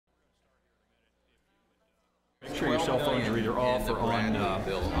sure your cell phones are either off or on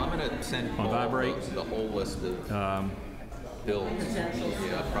I'm going to send vibrate. The whole list of bills.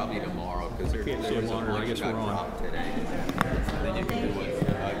 Yeah, probably tomorrow because there was a monitor. I guess we're on today. Then you can do it.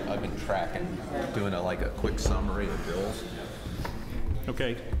 I've been tracking, doing like a quick summary of bills.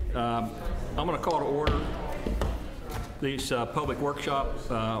 Okay, I'm going to call to order this public workshop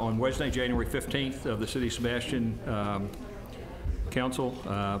on Wednesday, January 15th of the City of Sebastian Council.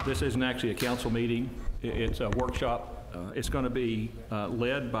 This isn't actually a council meeting. It's a workshop. It's going to be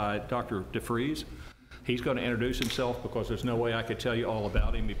led by Dr. DeFries. He's going to introduce himself because there's no way I could tell you all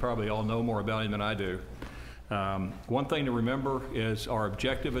about him. You probably all know more about him than I do. One thing to remember is our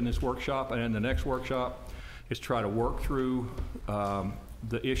objective in this workshop and in the next workshop is try to work through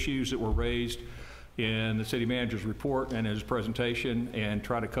the issues that were raised in the city manager's report and his presentation and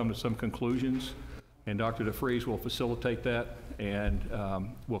try to come to some conclusions. And Dr. DeFries will facilitate that, and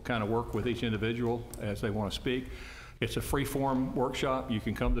we'll kind of work with each individual as they want to speak. It's a free-form workshop. You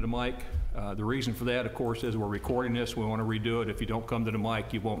can come to the mic. The reason for that, of course, is we're recording this. We want to redo it. If you don't come to the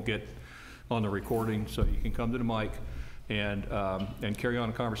mic, you won't get on the recording. So you can come to the mic and carry on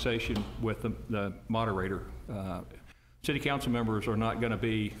a conversation with the moderator. City council members are not going to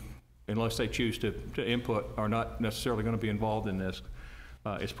be, unless they choose to input, are not necessarily going to be involved in this.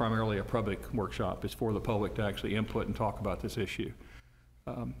 It's primarily a public workshop. It's for the public to actually input and talk about this issue.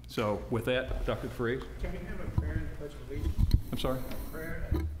 So with that, Dr. DeFries. Can we have a prayer and pledge of allegiance? I'm sorry? Prayer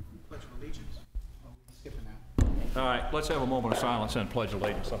and pledge of allegiance. Oh, we're skipping that. All right, let's have a moment of silence and pledge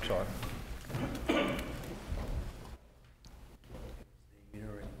allegiance. I'm sorry.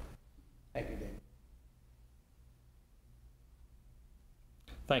 Thank you, David.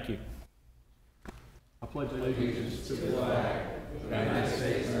 Thank you. I pledge allegiance to the flag of the United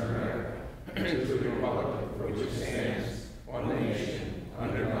States of America and to the republic for which it stands, one nation,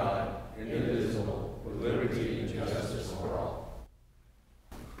 under God, indivisible, with liberty and justice for all.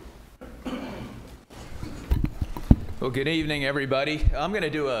 Well, good evening, everybody. I'm going to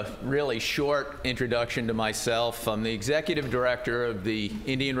do a really short introduction to myself. I'm the executive director of the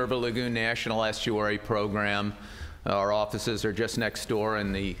Indian River Lagoon National Estuary Program. Our offices are just next door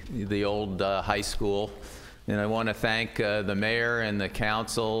in the old high school. And I want to thank the mayor and the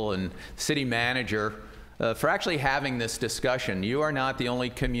council and city manager for actually having this discussion. You are not the only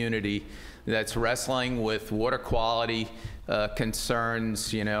community that's wrestling with water quality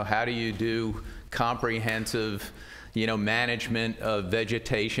concerns. You know, how do you do comprehensive management of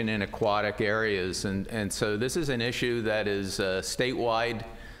vegetation in aquatic areas? And so this is an issue that is a statewide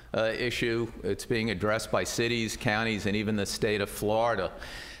issue. It's being addressed by cities, counties, and even the state of Florida.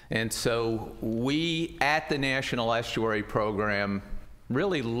 And so we at the National Estuary Program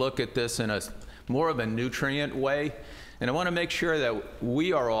really look at this in a more of a nutrient way. And I want to make sure that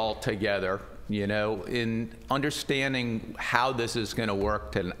we are all together, in understanding how this is going to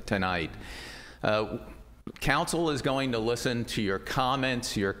work tonight. Council is going to listen to your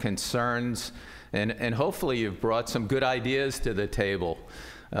comments, your concerns, and hopefully you've brought some good ideas to the table.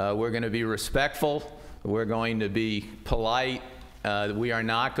 We're going to be respectful. We're going to be polite. We are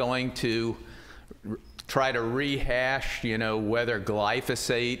not going to try to rehash, whether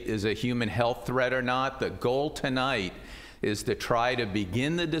glyphosate is a human health threat or not. The goal tonight is to try to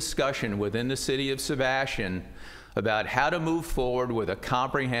begin the discussion within the city of Sebastian about how to move forward with a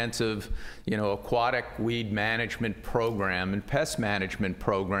comprehensive, aquatic weed management program and pest management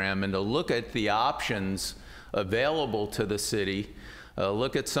program, and to look at the options available to the city,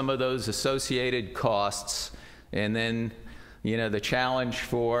 look at some of those associated costs, and then, the challenge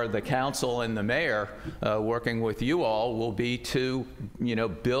for the council and the mayor, working with you all, will be to,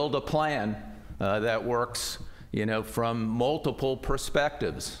 build a plan that works, from multiple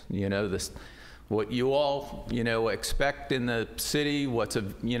perspectives. What you all, expect in the city, what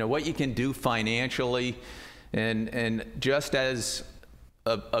you can do financially, and just as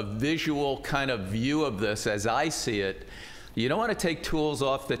a visual kind of view of this, as I see it, you don't want to take tools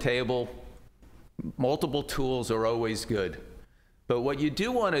off the table. Multiple tools are always good. But what you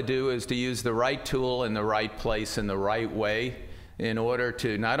do want to do is to use the right tool in the right place in the right way in order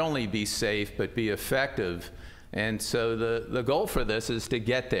to not only be safe, but be effective. And so the goal for this is to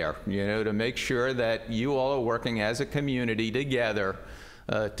get there, to make sure that you all are working as a community together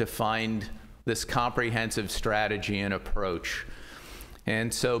to find this comprehensive strategy and approach.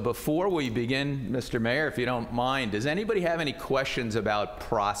 And so before we begin, Mr. Mayor, if you don't mind, does anybody have any questions about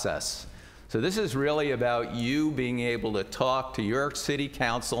process? So this is really about you being able to talk to your city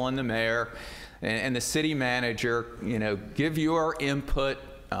council and the mayor and the city manager, give your input.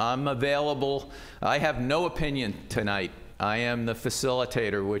 I'm available. I have no opinion tonight. I am the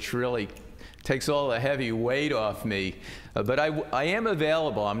facilitator, which really takes all the heavy weight off me. But I am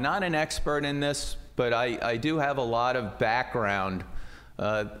available. I'm not an expert in this, but I do have a lot of background.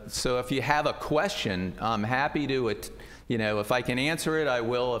 So if you have a question, I'm happy to, if I can answer it, I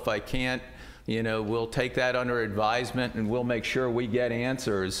will. If I can't, we'll take that under advisement and we'll make sure we get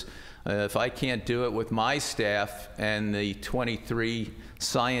answers. If I can't do it with my staff and the 23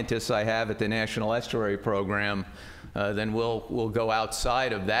 scientists I have at the National Estuary Program, then we'll go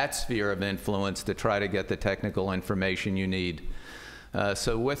outside of that sphere of influence to try to get the technical information you need.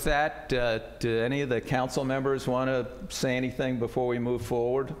 So with that, do any of the council members want to say anything before we move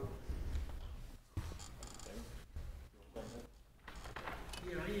forward?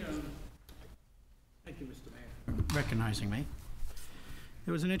 Thank you, Mr. Mayor, for recognizing me.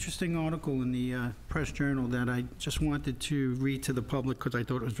 There was an interesting article in the Press Journal that I just wanted to read to the public because I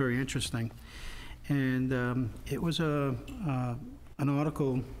thought it was very interesting. And it was an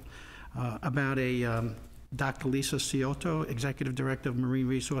article about a Dr. Lisa Ciotto, Executive Director of Marine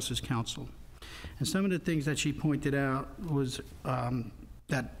Resources Council. And some of the things that she pointed out was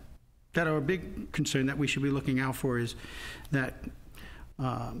that are a big concern that we should be looking out for is that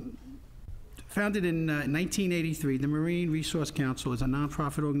founded in 1983, the Marine Resource Council is a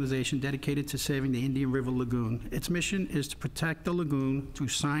nonprofit organization dedicated to saving the Indian River Lagoon. Its mission is to protect the lagoon through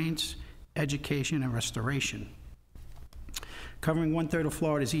science, education, and restoration. Covering 1/3 of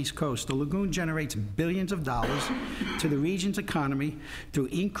Florida's East Coast, the lagoon generates billions of dollars to the region's economy through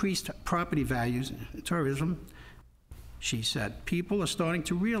increased property values and tourism. She said, people are starting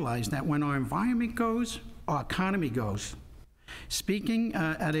to realize that when our environment goes, our economy goes. Speaking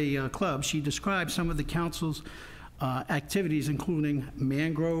at a club, she described some of the council's activities, including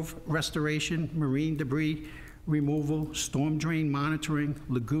mangrove restoration, marine debris removal, storm drain monitoring,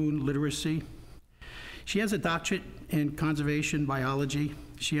 lagoon literacy. She has a doctorate in conservation biology.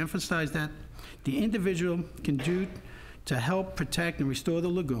 She emphasized that the individual can do to help protect and restore the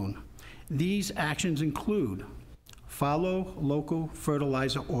lagoon. These actions include follow local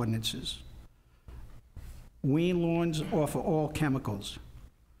fertilizer ordinances, wean lawns off of all chemicals,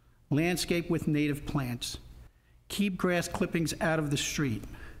 landscape with native plants, keep grass clippings out of the street,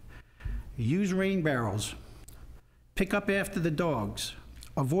 use rain barrels, pick up after the dogs,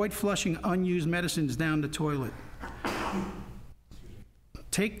 avoid flushing unused medicines down the toilet,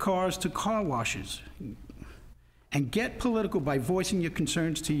 take cars to car washes, and get political by voicing your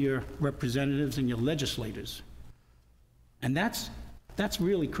concerns to your representatives and your legislators. And that's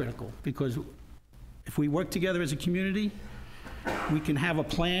really critical, because if we work together as a community, we can have a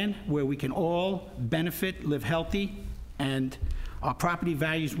plan where we can all benefit, live healthy, and our property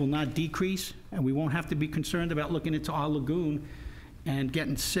values will not decrease, and we won't have to be concerned about looking into our lagoon and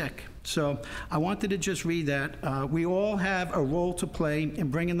getting sick. So I wanted to just read that. We all have a role to play in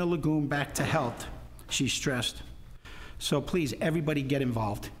bringing the lagoon back to health, she stressed. So please, everybody get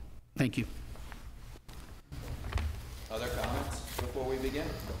involved. Thank you. Other comments before we begin?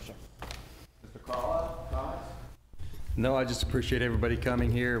 Mr. Carlisle, comments? No, I just appreciate everybody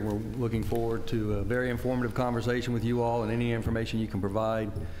coming here. We're looking forward to a very informative conversation with you all and any information you can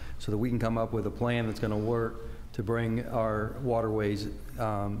provide so that we can come up with a plan that's going to work to bring our waterways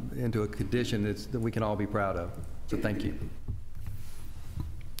into a condition that we can all be proud of. So thank you.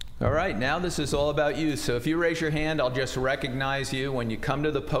 All right, now this is all about you. So if you raise your hand, I'll just recognize you. When you come to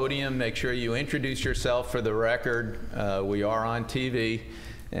the podium, make sure you introduce yourself for the record. We are on TV,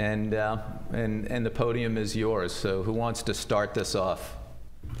 and the podium is yours. So who wants to start this off?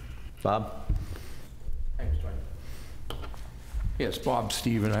 Bob? Thanks, Tony. Yes, Bob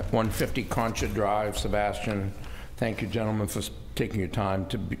Stephen at 150 Concha Drive, Sebastian. Thank you, gentlemen, for taking your time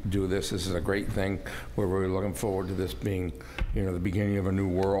to do this. This is a great thing. We're really looking forward to this being, the beginning of a new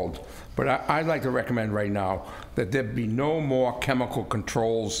world. But I'd like to recommend right now that there be no more chemical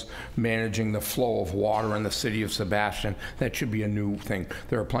controls managing the flow of water in the city of Sebastian. That should be a new thing.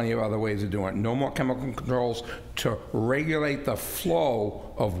 There are plenty of other ways of doing it. No more chemical controls to regulate the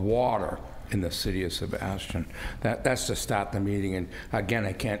flow of water in the city of Sebastian. That's to start the meeting. And again,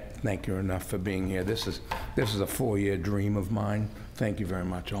 I can't thank you enough for being here. This is a 4-year dream of mine. Thank you very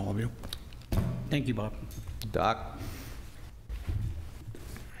much, all of you. Thank you, Bob. Doc?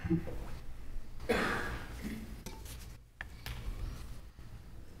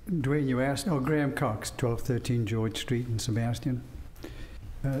 Dwayne, you asked, Graham Cox, 1213 George Street in Sebastian.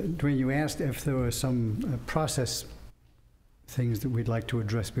 Dwayne, you asked if there were some process things that we'd like to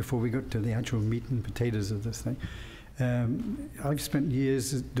address before we got to the actual meat and potatoes of this thing. I've spent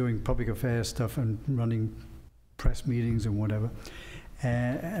years doing public affairs stuff and running press meetings and whatever.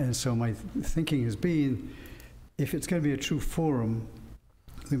 And so my thinking has been, if it's going to be a true forum,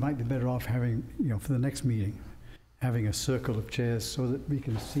 we might be better off having, for the next meeting, having a circle of chairs so that we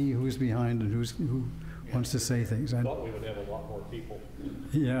can see who's behind and who wants to say things. I thought we would have a lot more people.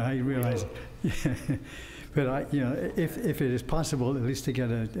 Yeah, I realize. Yeah. But if it is possible, at least to get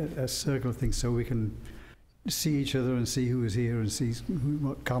a circle of things so we can see each other and see who is here and see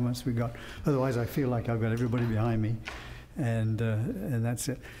what comments we got. Otherwise, I feel like I've got everybody behind me, and that's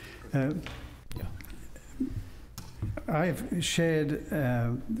it. I've shared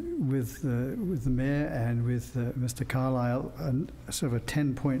with the mayor and with Mr. Carlisle sort of a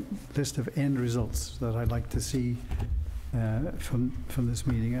 10-point list of end results that I'd like to see from this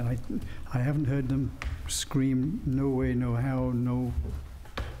meeting, and I haven't heard them scream no way, no how, no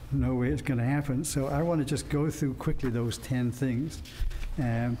way it's going to happen. So I want to just go through quickly those 10 things.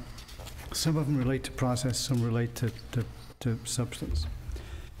 Some of them relate to process, some relate to substance.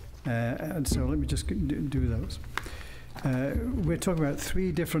 And so let me just do those. We're talking about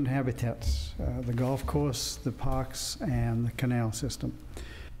 3 different habitats, the golf course, the parks, and the canal system.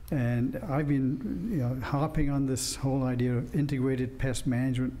 And I've been harping on this whole idea of integrated pest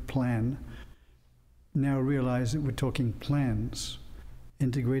management plan. Now realize that we're talking plans,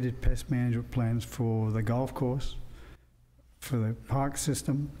 integrated pest management plans for the golf course, for the park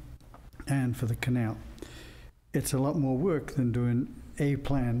system, and for the canal. It's a lot more work than doing a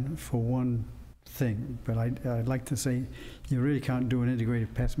plan for one thing, but I'd like to say you really can't do an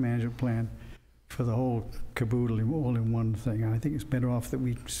integrated pest management plan for the whole caboodle all in one thing. I think it's better off that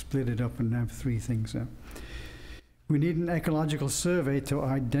we split it up and have 3 things. We need an ecological survey to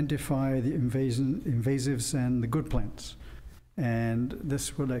identify the invasives and the good plants, and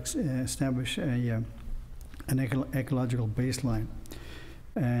this will establish an ecological baseline.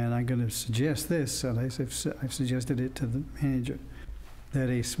 And I'm going to suggest this, and I've suggested it to the manager, that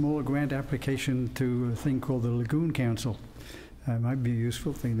a small grant application to a thing called the Lagoon Council might be a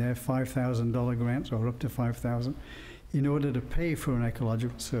useful thing. They're $5,000 grants, or up to $5,000, in order to pay for an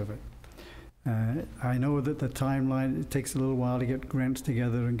ecological survey. I know that the timeline, it takes a little while to get grants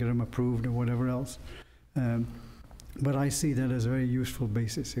together and get them approved or whatever else. But I see that as a very useful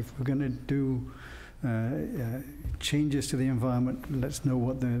basis. If we're going to do changes to the environment, let's know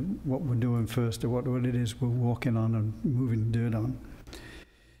what we're doing first, or what it is we're walking on and moving dirt on.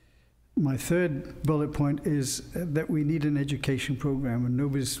 My third bullet point is that we need an education program, and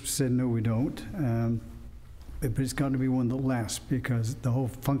nobody's said no, we don't. But it's got to be one that lasts, because the whole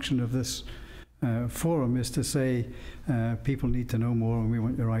function of this forum is to say people need to know more and we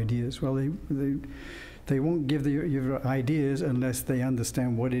want your ideas. Well, they won't give your ideas unless they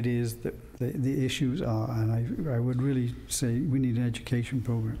understand what it is that the issues are, and I would really say we need an education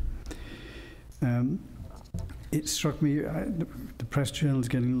program. It struck me, the press journal is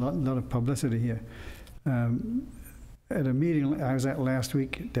getting a lot of publicity here. At a meeting I was at last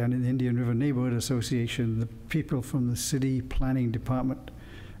week down in the Indian River Neighborhood Association, the people from the city planning department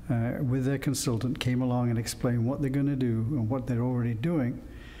with their consultant came along and explained what they're going to do and what they're already doing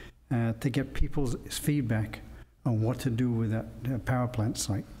to get people's feedback on what to do with that power plant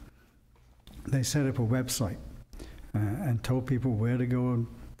site. They set up a website and told people where to go and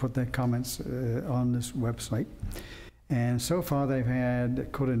put their comments on this website. And so far they've had,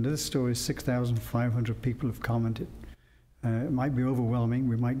 according to this story, 6,500 people have commented. It might be overwhelming,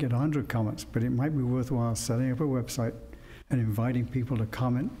 we might get 100 comments, but it might be worthwhile setting up a website and inviting people to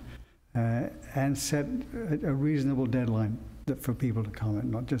comment and set a reasonable deadline for people to comment,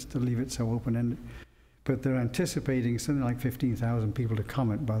 not just to leave it so open-ended. But they're anticipating something like 15,000 people to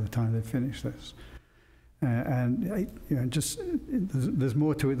comment by the time they finish this. There's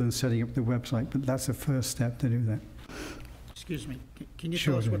more to it than setting up the website, but that's the first step to do that. Excuse me, can you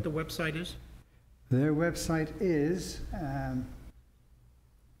tell us what the website is? Their website is,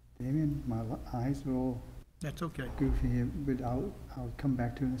 Damien, my eyes are all That's okay. goofy here, but I'll come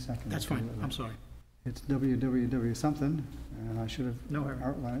back to it in a second. That's fine, I'm sorry. It's www something, and I should have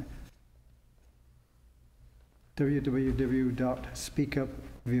outlined it.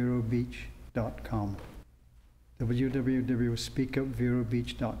 www.speakupverobeach.com.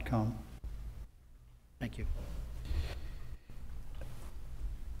 www.speakupverobeach.com. Thank you.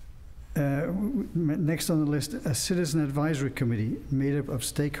 Next on the list, a citizen advisory committee made up of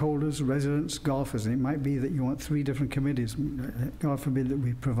stakeholders, residents, golfers. And it might be that you want 3 different committees. God forbid that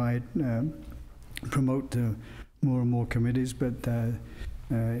we promote more and more committees, but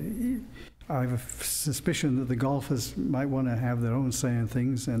I have a suspicion that the golfers might want to have their own say in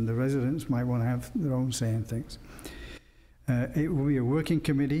things, and the residents might want to have their own say in things. It will be a working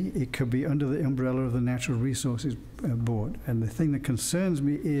committee. It could be under the umbrella of the Natural Resources Board. And the thing that concerns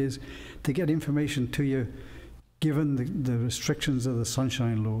me is to get information to you given the restrictions of the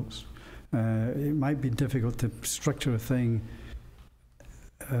sunshine laws, it might be difficult to structure a thing,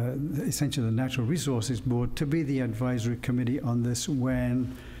 essentially the Natural Resources Board, to be the advisory committee on this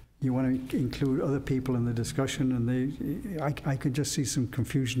when you want to include other people in the discussion, and I could just see some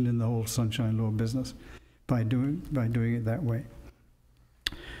confusion in the whole sunshine law business by doing it that way.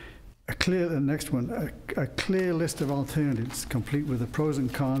 The next one, a clear list of alternatives, complete with the pros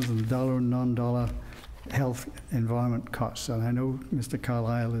and cons and dollar and non-dollar health environment costs. And I know Mr.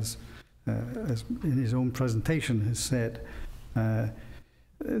 Carlisle is, in his own presentation, has said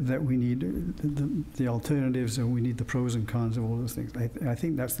that we need the alternatives and we need the pros and cons of all those things. I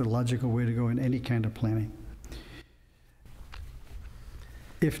think that's the logical way to go in any kind of planning.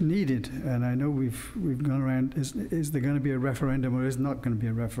 If needed, and I know we've gone around, is there going to be a referendum or is not going to be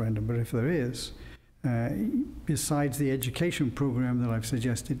a referendum? But if there is, besides the education program that I've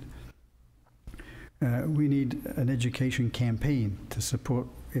suggested, we need an education campaign to support,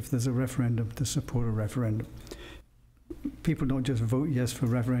 if there's a referendum, to support a referendum. People don't just vote yes for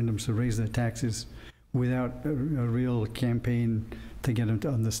referendums to raise their taxes without a real campaign to get them to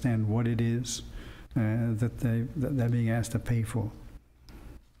understand what it is that they're being asked to pay for.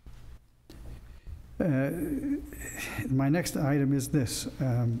 My next item is this.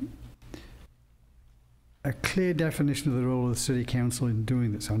 A clear definition of the role of the City Council in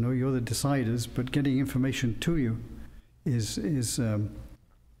doing this. I know you're the deciders, but getting information to you is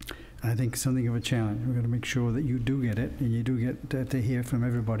I think, something of a challenge. We're going to make sure that you do get it, and you do get to hear from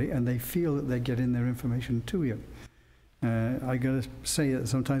everybody, and they feel that they're getting their information to you. I got to say that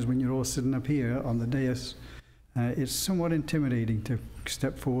sometimes when you're all sitting up here on the dais, it's somewhat intimidating to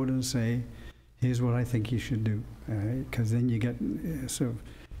step forward and say, here's what I think you should do, because then you get sort of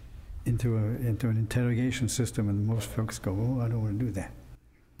into an interrogation system, and most folks go, oh, I don't want to do that.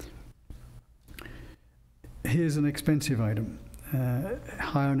 Here's an expensive item.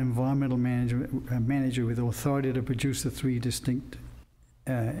 Hire an environmental manager with authority to produce the 3 distinct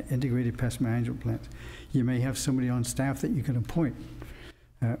integrated pest management plans. You may have somebody on staff that you can appoint,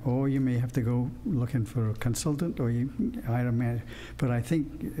 or you may have to go looking for a consultant, or you hire a manager. But I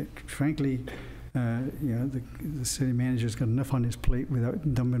think, frankly, you know, the city manager's got enough on his plate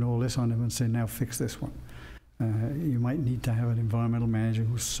without dumping all this on him and saying, now fix this one. You might need to have an environmental manager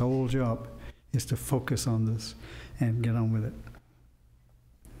whose sole job is to focus on this and get on with it.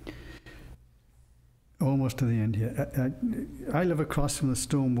 Almost to the end here. I live across from the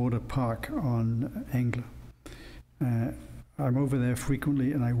Stormwater Park on Engler. I'm over there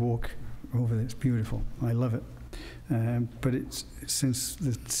frequently, and I walk over there. It's beautiful. I love it. But it's, since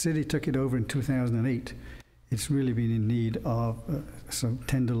the city took it over in 2008, it's really been in need of some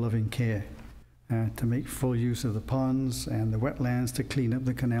tender, loving care to make full use of the ponds and the wetlands to clean up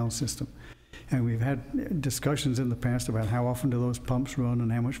the canal system. And we've had discussions in the past about how often do those pumps run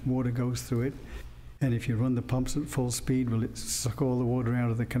and how much water goes through it. And if you run the pumps at full speed, will it suck all the water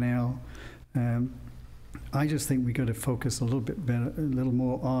out of the canal? I just think we got to focus a little bit better, a little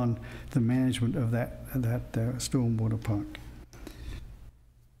more on the management of that stormwater park.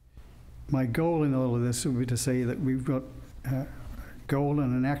 My goal in all of this would be to say that we've got a goal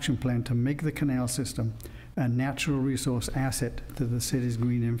and an action plan to make the canal system a natural resource asset to the city's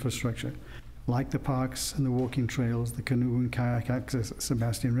green infrastructure, like the parks and the walking trails, the canoe and kayak access at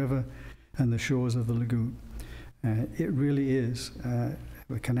Sebastian River, and the shores of the lagoon. It really is,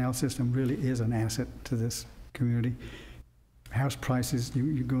 the canal system really is an asset to this community. House prices,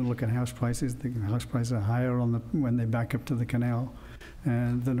 you go and look at house prices, the house prices are higher when they back up to the canal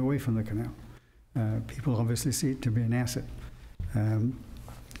than away from the canal. People obviously see it to be an asset.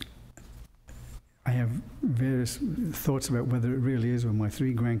 I have various thoughts about whether it really is. When my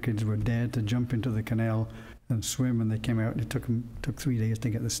 3 grandkids were dared to jump into the canal and swim, and they came out, and it took 3 days to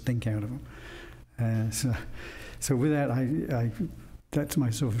get the stink out of them. So with that, that's my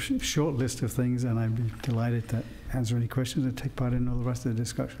sort of short list of things, and I'd be delighted to answer any questions and take part in all the rest of the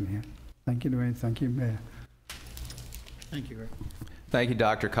discussion here. Thank you, Dwayne. Thank you, Mayor. Thank you, Greg. Thank you,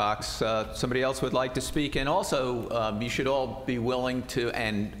 Dr. Cox. Somebody else would like to speak, and also you should all be willing to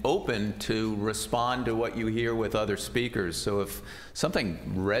and open to respond to what you hear with other speakers. So if something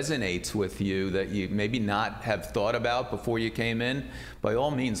resonates with you that you maybe not have thought about before you came in, by all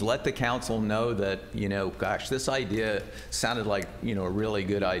means, let the council know that, you know, gosh, this idea sounded like, you know, a really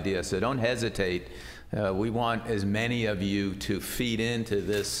good idea. So don't hesitate. We want as many of you to feed into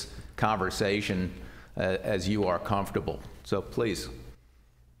this conversation as you are comfortable. So please.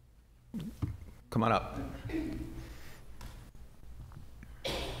 Come on up.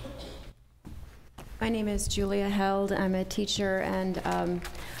 My name is Julia Held. I'm a teacher, and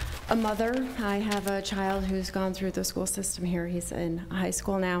a mother. I have a child who's gone through the school system here. He's in high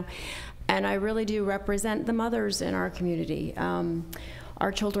school now. And I really do represent the mothers in our community.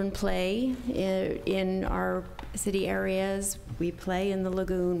 Our children play in our city areas. We play in the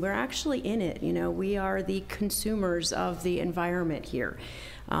lagoon. We're actually in it. You know, we are the consumers of the environment here.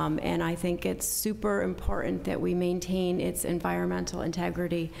 And I think it's super important that we maintain its environmental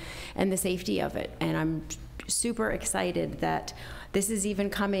integrity and the safety of it. And I'm super excited that this is even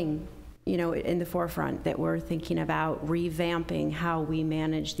coming, you know, in the forefront, that we're thinking about revamping how we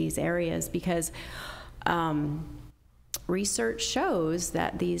manage these areas, because research shows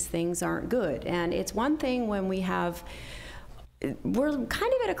that these things aren't good. And it's one thing when we're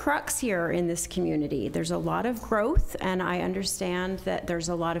kind of at a crux here in this community. There's a lot of growth, and I understand that there's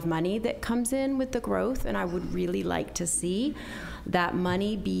a lot of money that comes in with the growth, and I would really like to see that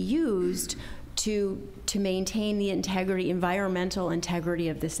money be used to maintain the integrity, environmental integrity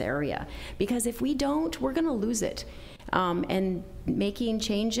of this area. Because if we don't, we're gonna lose it. And making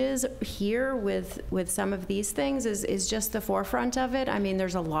changes here with some of these things is just the forefront of it. I mean,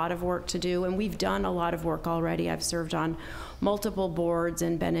 there's a lot of work to do, and we've done a lot of work already. I've served on multiple boards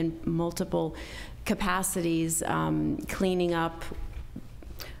and been in multiple capacities, cleaning up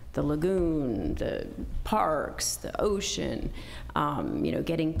the lagoon, the parks, the ocean, you know,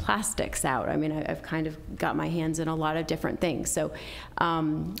 getting plastics out. I mean, I've kind of got my hands in a lot of different things. So,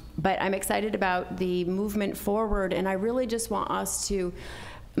 but I'm excited about the movement forward, and I really just want us to,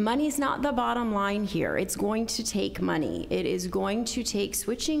 money's not the bottom line here. It's going to take money. It is going to take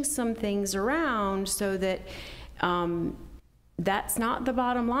switching some things around so that that's not the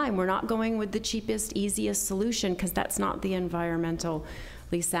bottom line. We're not going with the cheapest, easiest solution, because that's not the environmental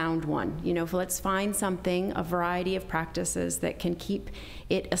sound one. You know, let's find something, a variety of practices that can keep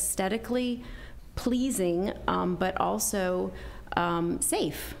it aesthetically pleasing, but also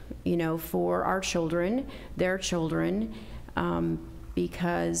safe, you know, for our children, their children,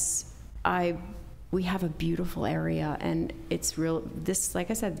 because we have a beautiful area, and it's real. This,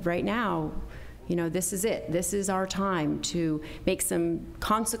 like I said, right now, you know, this is it. This is our time to make some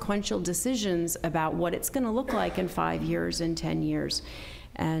consequential decisions about what it's going to look like in 5 years and 10 years.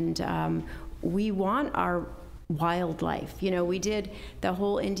 And we want our wildlife. You know, we did the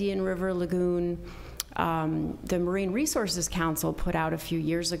whole Indian River Lagoon. The Marine Resources Council put out a few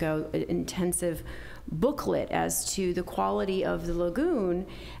years ago an intensive booklet as to the quality of the lagoon,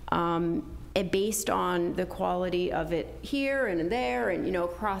 based on the quality of it here and there and, you know,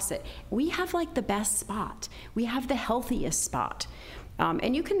 across it. We have like the best spot. We have the healthiest spot.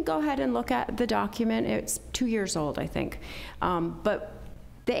 And you can go ahead and look at the document. It's 2 years old, I think. But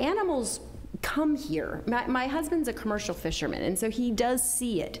the animals come here. My husband's a commercial fisherman, and so he does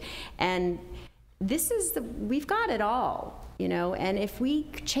see it. And we've got it all, you know, and if we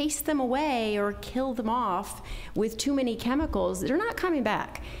chase them away or kill them off with too many chemicals, they're not coming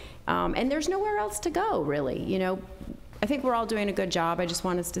back. And there's nowhere else to go, really. You know, I think we're all doing a good job. I just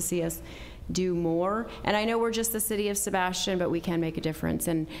want us to see us do more. And I know we're just the city of Sebastian, but we can make a difference.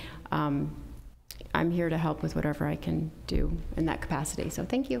 And I'm here to help with whatever I can do in that capacity. So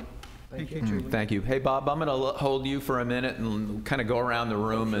thank you. Thank you, Julie. Thank you. Hey, Bob, I'm going to hold you for a minute and kind of go around the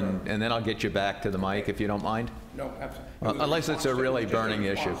room, and then I'll get you back to the mic if you don't mind. No, absolutely. Unless it's a really burning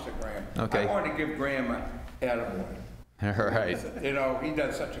issue. Okay. I wanted to give Graham an attaboy. All right. You know, he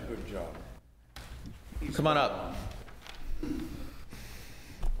does such a good job. Come on up.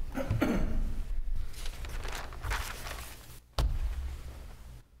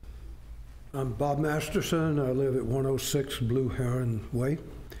 I'm Bob Masterson. I live at 106 Blue Heron Way.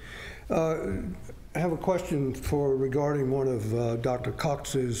 I have a question regarding one of Dr.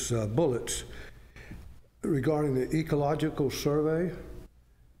 Cox's bullets regarding the ecological survey.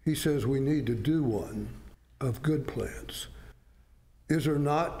 He says we need to do one of good plants. Is there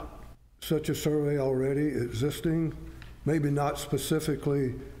not such a survey already existing? Maybe not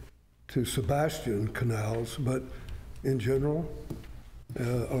specifically to Sebastian canals, but in general?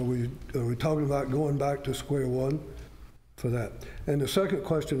 Are we talking about going back to square one for that? And the second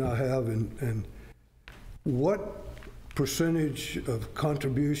question I have, and what percentage of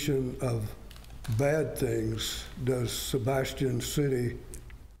contribution of bad things does Sebastian City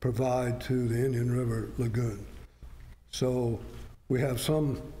provide to the Indian River Lagoon? So we have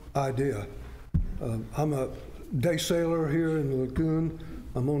some idea. I'm a day sailor here in the lagoon.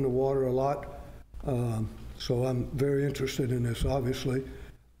 I'm on the water a lot. So I'm very interested in this, obviously,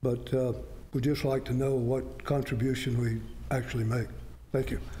 but we'd just like to know what contribution we actually make.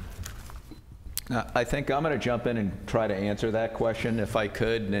 Thank you. I think I'm going to jump in and try to answer that question if I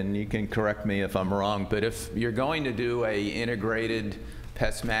could, and you can correct me if I'm wrong. But if you're going to do a integrated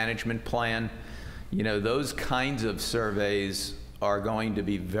pest management plan. You know, those kinds of surveys are going to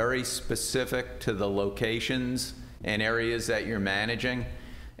be very specific to the locations and areas that you're managing.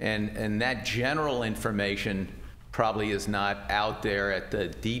 And that general information probably is not out there at the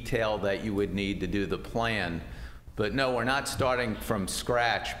detail that you would need to do the plan. But no, we're not starting from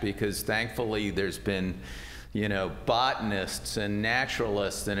scratch, because thankfully there's been, you know, botanists and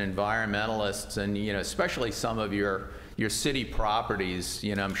naturalists and environmentalists and, you know, especially some of your city properties.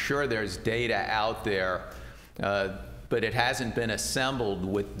 You know, I'm sure there's data out there, but it hasn't been assembled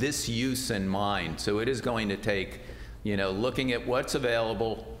with this use in mind. So it is going to take, you know, looking at what's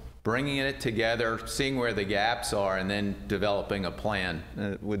available, bringing it together, seeing where the gaps are, and then developing a plan.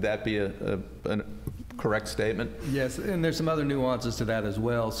 Would that be a correct statement? Yes, and there's some other nuances to that as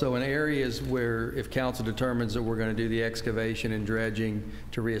well. So in areas where, if council determines that we're going to do the excavation and dredging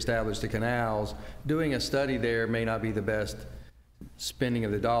to reestablish the canals, doing a study there may not be the best spending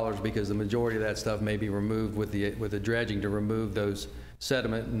of the dollars, because the majority of that stuff may be removed with the dredging to remove those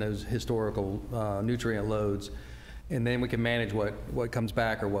sediment and those historical nutrient loads. And then we can manage what comes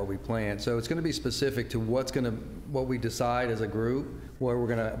back or what we plant. So it's going to be specific to what we decide as a group, where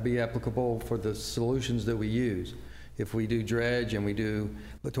we're going to be applicable for the solutions that we use. If we do dredge and we do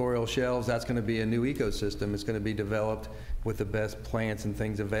littoral shelves, that's going to be a new ecosystem. It's going to be developed with the best plants and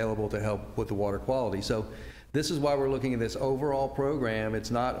things available to help with the water quality. So this is why we're looking at this overall program. It's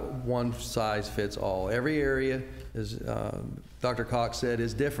not one size fits all. Every area, as Dr. Cox said,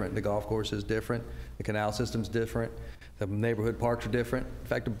 is different. The golf course is different. The canal system's different. The neighborhood parks are different. In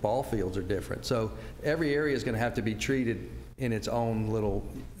fact, the ball fields are different. So every area is going to have to be treated in its own little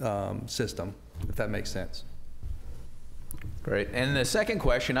system, if that makes sense. Great. And the second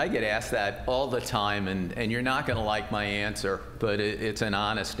question, I get asked that all the time, and you're not going to like my answer, but it's an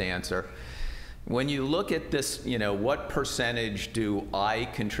honest answer. When you look at this, you know, what percentage do I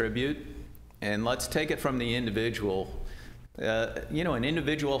contribute? And let's take it from the individual. You know, an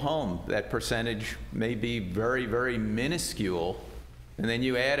individual home, that percentage may be very, very minuscule. And then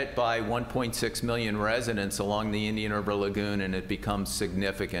you add it by 1.6 million residents along the Indian River Lagoon, and it becomes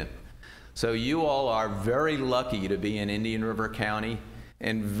significant. So you all are very lucky to be in Indian River County,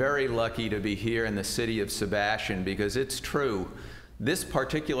 and very lucky to be here in the city of Sebastian, because it's true. This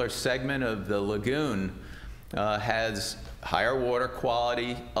particular segment of the lagoon has higher water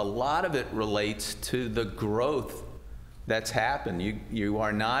quality. A lot of it relates to the growth that's happened. You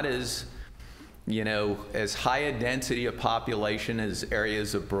are not as, you know, as high a density of population as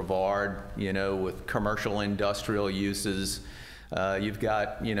areas of Brevard, you know, with commercial industrial uses. You've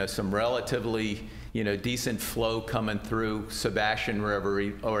got, you know, some relatively, you know, decent flow coming through Sebastian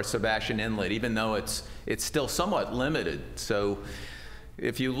River or Sebastian Inlet, even though it's still somewhat limited. So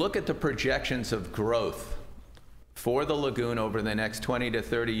if you look at the projections of growth for the lagoon over the next 20 to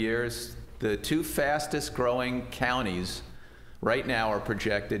 30 years, the two fastest growing counties right now are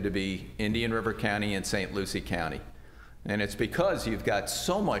projected to be Indian River County and St. Lucie County. And it's because you've got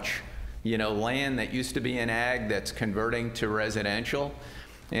so much, you know, land that used to be in ag that's converting to residential.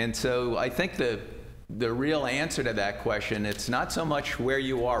 And so I think the real answer to that question, it's not so much where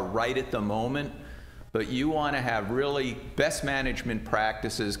you are right at the moment, but you want to have really best management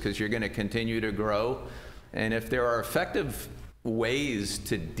practices, because you're going to continue to grow. And if there are effective ways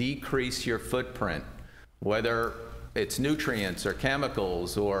to decrease your footprint, whether it's nutrients or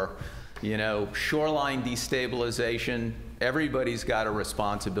chemicals or, you know, shoreline destabilization, everybody's got a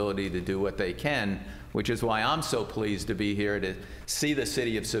responsibility to do what they can, which is why I'm so pleased to be here to see the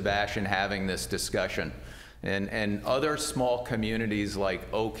city of Sebastian having this discussion. And other small communities like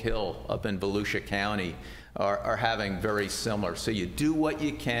Oak Hill up in Volusia County are having very similar. So you do what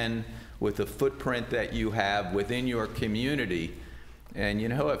you can with the footprint that you have within your community. And you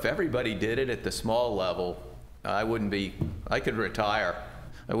know, if everybody did it at the small level, I could retire.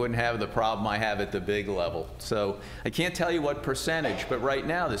 I wouldn't have the problem I have at the big level. So I can't tell you what percentage, but right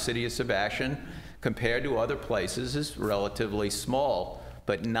now the city of Sebastian, compared to other places, is relatively small,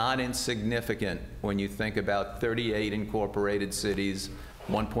 but not insignificant when you think about 38 incorporated cities,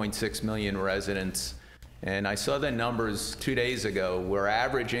 1.6 million residents. And I saw the numbers 2 days ago. We're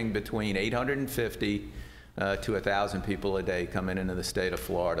averaging between 850 to 1,000 people a day coming into the state of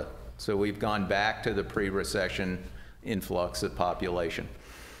Florida. So we've gone back to the pre-recession influx of population.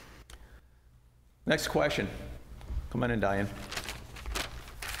 Next question. Come on in, Diane.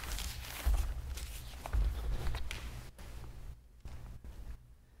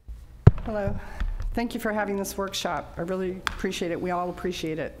 Hello. Thank you for having this workshop. I really appreciate it. We all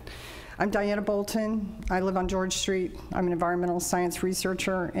appreciate it. I'm Diana Bolton. I live on George Street. I'm an environmental science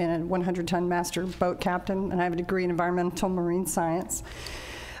researcher and a 100-ton master boat captain, and I have a degree in environmental marine science.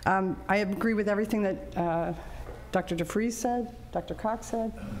 I agree with everything that Dr. DeFries said, Dr. Cox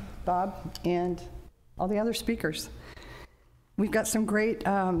said, Bob, and all the other speakers. We've got some great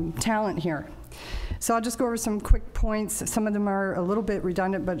talent here. So I'll just go over some quick points. Some of them are a little bit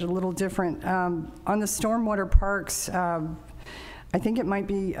redundant, but a little different. On the stormwater parks, I think it might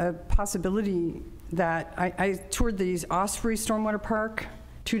be a possibility that I toured the Osprey Stormwater Park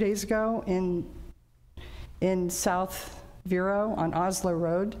 2 days ago in South Vero on Oslo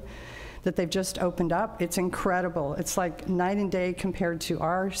Road that they've just opened up. It's incredible. It's like night and day compared to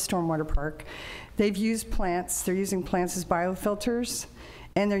our stormwater park. They've used plants. They're using plants as biofilters,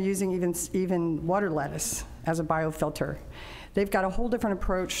 and they're using even water lettuce as a biofilter. They've got a whole different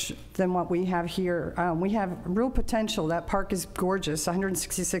approach than what we have here. We have real potential. That park is gorgeous,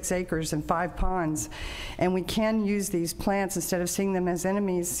 166 acres and 5 ponds. And we can use these plants, instead of seeing them as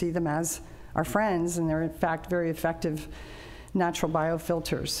enemies, see them as our friends, and they're in fact very effective natural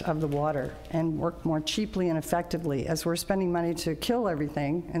biofilters of the water and work more cheaply and effectively. As we're spending money to kill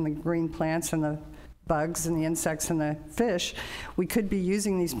everything, and the green plants and the bugs and the insects and the fish, we could be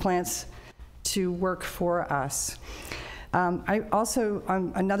using these plants to work for us. I also,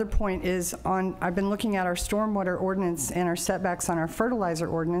 another point is I've been looking at our stormwater ordinance and our setbacks on our fertilizer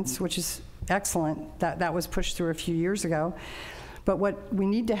ordinance, which is excellent. That was pushed through a few years ago. But what we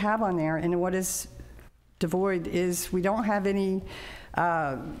need to have on there, and what is devoid, is we don't have any,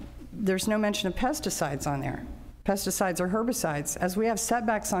 there's no mention of pesticides on there. Pesticides or herbicides. As we have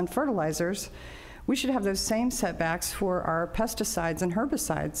setbacks on fertilizers, we should have those same setbacks for our pesticides and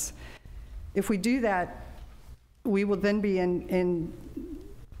herbicides. If we do that, we will then be in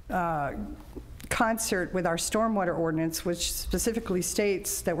concert with our stormwater ordinance, which specifically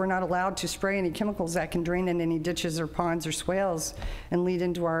states that we're not allowed to spray any chemicals that can drain in any ditches or ponds or swales and lead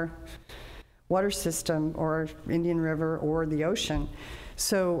into our water system or Indian River or the ocean.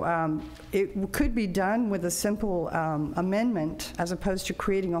 So it could be done with a simple amendment as opposed to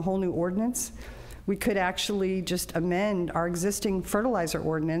creating a whole new ordinance. We could actually just amend our existing fertilizer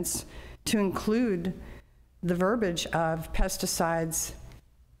ordinance to include the verbiage of pesticides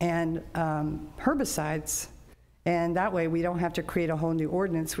and herbicides, and that way we don't have to create a whole new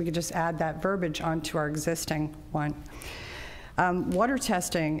ordinance. We could just add that verbiage onto our existing one. Water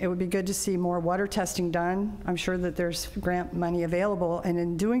testing, it would be good to see more water testing done. I'm sure that there's grant money available, and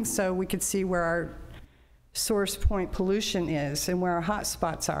in doing so, we could see where our source point pollution is and where our hot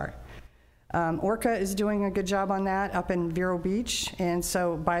spots are. Orca is doing a good job on that up in Vero Beach, and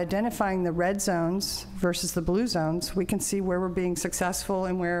so by identifying the red zones versus the blue zones, we can see where we're being successful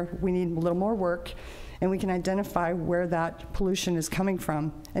and where we need a little more work, and we can identify where that pollution is coming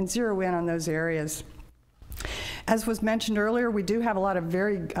from and zero in on those areas. As was mentioned earlier, we do have a lot of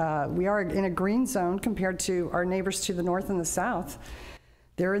we are in a green zone compared to our neighbors to the north and the south.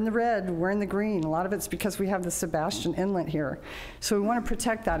 They're in the red, we're in the green. A lot of it's because we have the Sebastian Inlet here. So we want to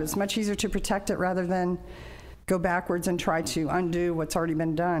protect that. It's much easier to protect it rather than go backwards and try to undo what's already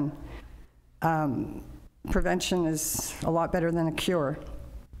been done. Prevention is a lot better than a cure.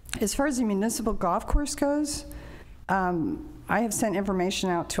 As far as the municipal golf course goes, I have sent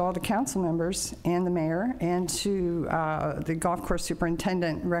information out to all the council members and the mayor and to the golf course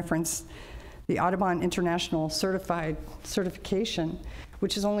superintendent, reference the Audubon International certification,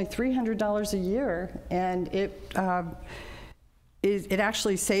 which is only $300 a year, and it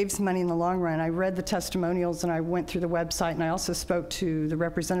actually saves money in the long run. I read the testimonials and I went through the website, and I also spoke to the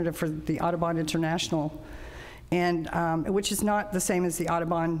representative for the Audubon International, and which is not the same as the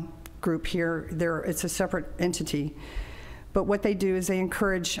Audubon group here. It's a separate entity. But what they do is they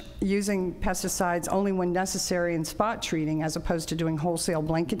encourage using pesticides only when necessary in spot treating, as opposed to doing wholesale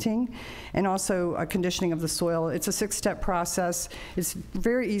blanketing, and also a conditioning of the soil. It's a 6-step process. It's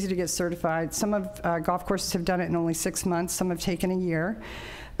very easy to get certified. Some of golf courses have done it in only 6 months. Some have taken a year.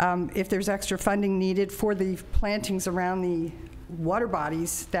 If there's extra funding needed for the plantings around the water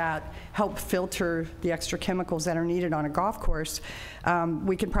bodies that help filter the extra chemicals that are needed on a golf course,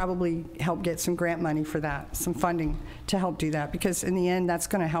 we could probably help get some grant money for that, some funding to help do that, because in the end, that's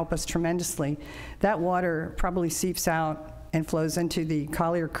going to help us tremendously. That water probably seeps out and flows into the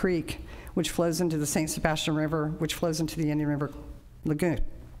Collier Creek, which flows into the St. Sebastian River, which flows into the Indian River Lagoon.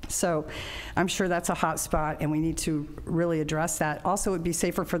 So I'm sure that's a hot spot, and we need to really address that. Also, it would be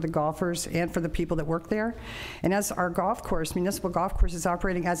safer for the golfers and for the people that work there. And as our golf course, municipal golf course, is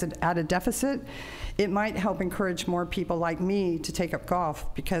operating at a deficit, it might help encourage more people like me to take up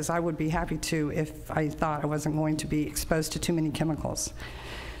golf, because I would be happy to if I thought I wasn't going to be exposed to too many chemicals.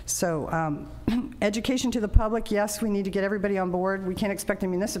 So education to the public, yes, we need to get everybody on board. We can't expect a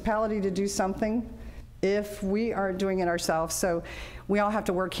municipality to do something if we are doing it ourselves. So we all have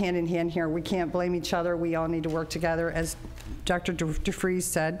to work hand in hand here. We can't blame each other. We all need to work together, as Dr. DeFries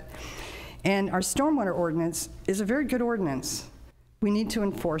said. And our stormwater ordinance is a very good ordinance. We need to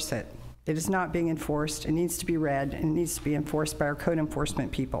enforce it. It is not being enforced. It needs to be read, and it needs to be enforced by our code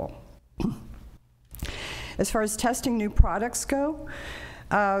enforcement people. As far as testing new products go,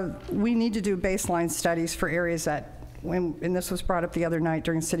 we need to do baseline studies for areas that, and this was brought up the other night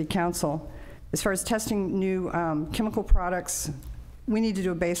during City Council, as far as testing new chemical products, we need to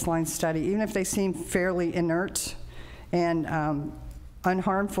do a baseline study. Even if they seem fairly inert and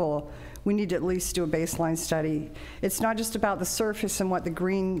unharmful, we need to at least do a baseline study. It's not just about the surface and what the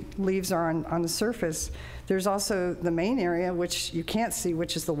green leaves are on the surface. There's also the main area, which you can't see,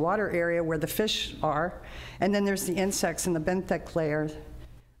 which is the water area where the fish are. And then there's the insects in the benthic layer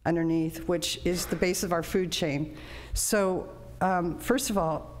underneath, which is the base of our food chain. So first of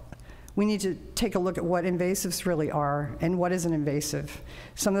all, we need to take a look at what invasives really are and what isn't invasive.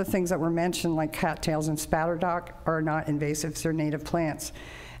 Some of the things that were mentioned, like cattails and spatterdock, are not invasives, they're native plants.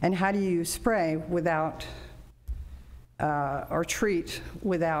 And how do you spray without, or treat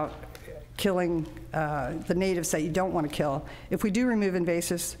without killing the natives that you don't want to kill? If we do remove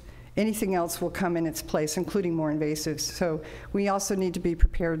invasives, anything else will come in its place, including more invasives. So we also need to be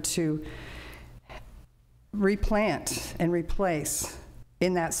prepared to replant and replace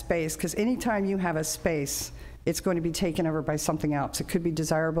in that space, because anytime you have a space, it's going to be taken over by something else. It could be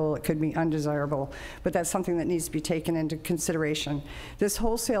desirable, it could be undesirable, but that's something that needs to be taken into consideration. This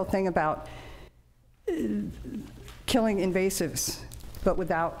wholesale thing about killing invasives, but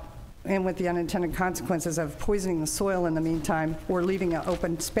without, and with the unintended consequences of poisoning the soil in the meantime, or leaving an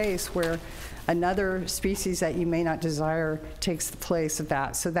open space where another species that you may not desire takes the place of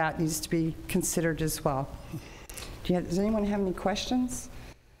that. So that needs to be considered as well. Does anyone have any questions?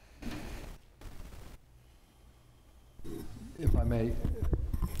 If I may.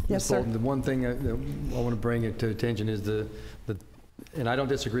 Yes, sir. The one thing I want to bring it to attention is and I don't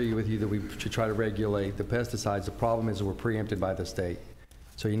disagree with you that we should try to regulate the pesticides. The problem is that we're preempted by the state.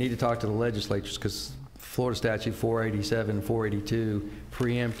 So you need to talk to the legislatures, because Florida Statute 487, 482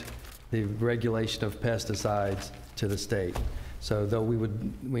 preempt the regulation of pesticides to the state. So though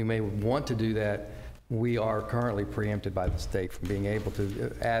we may want to do that, we are currently preempted by the state from being able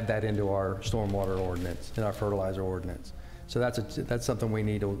to add that into our stormwater ordinance and our fertilizer ordinance. So that's something we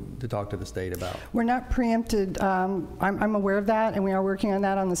need to talk to the state about. We're not preempted. I'm aware of that, and we are working on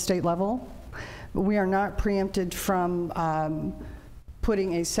that on the state level. But we are not preempted from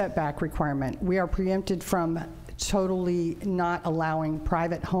putting a setback requirement. We are preempted from totally not allowing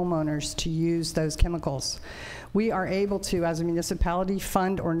private homeowners to use those chemicals. We are able to, as a municipality,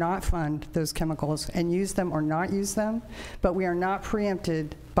 fund or not fund those chemicals and use them or not use them, but we are not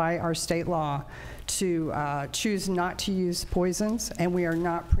preempted by our state law to choose not to use poisons, and we are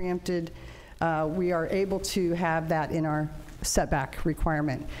not preempted. We are able to have that in our setback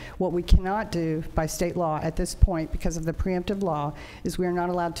requirement. What we cannot do by state law at this point, because of the preemptive law, is we are not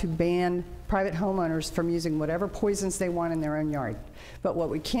allowed to ban private homeowners from using whatever poisons they want in their own yard. But what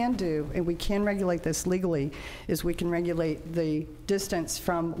we can do, and we can regulate this legally, is we can regulate the distance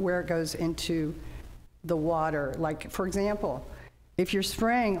from where it goes into the water. Like, for example, if you're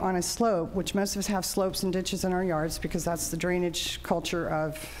spraying on a slope, which most of us have slopes and ditches in our yards because that's the drainage culture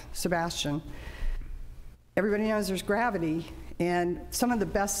of Sebastian, everybody knows there's gravity, and some of the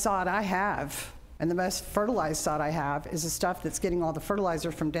best sod I have and the best fertilized sod I have is the stuff that's getting all the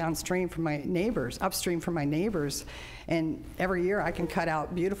fertilizer from downstream from my neighbors, upstream from my neighbors. And every year I can cut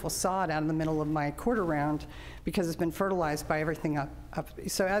out beautiful sod out of the middle of my quarter round because it's been fertilized by everything up.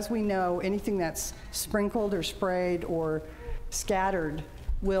 So as we know, anything that's sprinkled or sprayed or scattered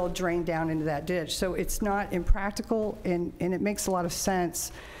will drain down into that ditch. So it's not impractical, and it makes a lot of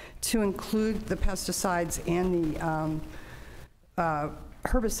sense to include the pesticides and the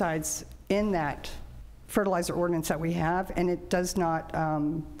herbicides in that fertilizer ordinance that we have, and it does not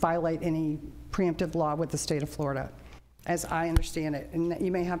violate any preemptive law with the state of Florida, as I understand it. And you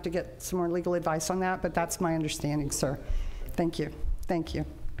may have to get some more legal advice on that, but that's my understanding, sir. Thank you. Thank you.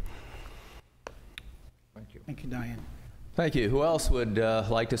 Thank you. Thank you, Diane. Thank you. Who else would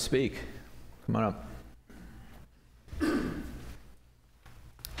like to speak? Come on up.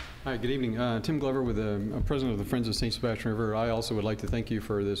 Hi, good evening. Tim Glover, with the president of the Friends of St. Sebastian River. I also would like to thank you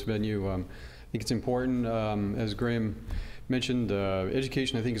for this venue. I think it's important. As Graham mentioned,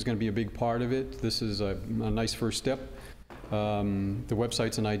 education, I think, is going to be a big part of it. This is a nice first step. The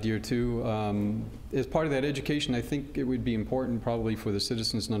website's an idea too. As part of that education, I think it would be important probably for the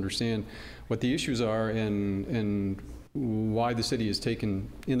citizens to understand what the issues are and why the city has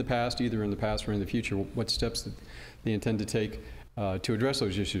taken in the past, either in the past or in the future, what steps that they intend to take to address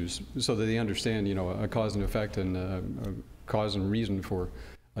those issues, so that they understand, you know, a cause and effect and a cause and reason for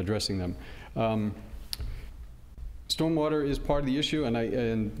addressing them. Stormwater is part of the issue,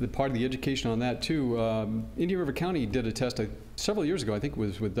 and the part of the education on that too. Indian River County did a test several years ago, I think it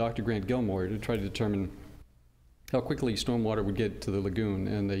was with Dr. Grant Gilmore, to try to determine how quickly stormwater would get to the lagoon,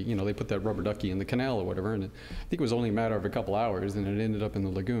 and they put that rubber ducky in the canal or whatever, and I think it was only a matter of a couple hours, and it ended up in the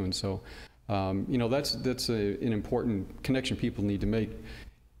lagoon. So, that's an important connection people need to make.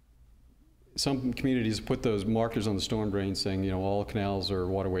 Some communities put those markers on the storm drains saying, you know, all canals or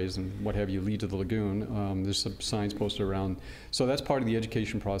waterways and what have you lead to the lagoon. There's some signs posted around. So that's part of the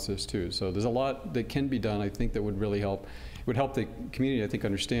education process too. So there's a lot that can be done, I think, that would really help. It would help the community, I think,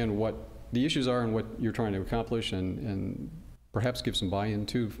 understand what the issues are and what you're trying to accomplish, and perhaps give some buy-in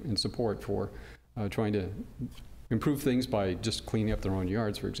too and support for trying to improve things by just cleaning up their own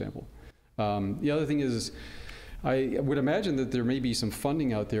yards, for example. The other thing is, I would imagine that there may be some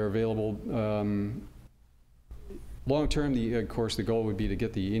funding out there available. Long term, of course, the goal would be to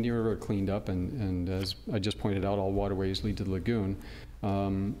get the Indian River cleaned up, and as I just pointed out, all waterways lead to the lagoon.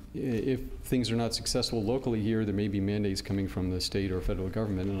 If things are not successful locally here, there may be mandates coming from the state or federal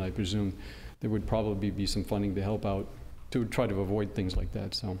government, and I presume there would probably be some funding to help out to try to avoid things like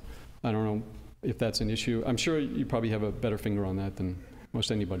that. So I don't know if that's an issue. I'm sure you probably have a better finger on that than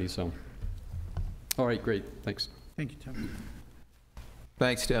most anybody, so. All right, great, thanks. Thank you, Tim.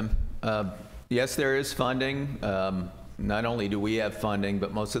 Thanks, Tim. Yes, there is funding. Not only do we have funding,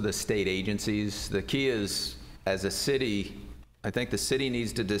 but most of the state agencies. The key is, as a city, I think the city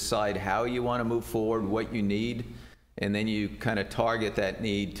needs to decide how you want to move forward, what you need, and then you kind of target that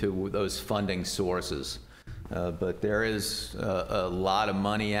need to those funding sources. But there is a lot of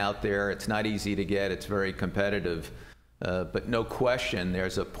money out there. It's not easy to get. It's very competitive. But no question,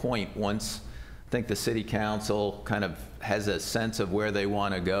 there's a point once I think the city council kind of has a sense of where they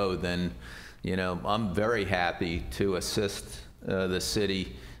want to go, then, you know, I'm very happy to assist the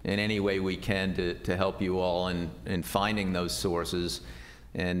city in any way we can to help you all in finding those sources,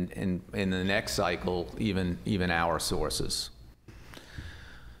 and in the next cycle, even our sources.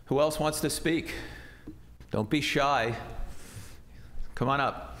 Who else wants to speak? Don't be shy. Come on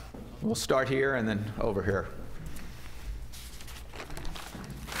up. We'll start here and then over here.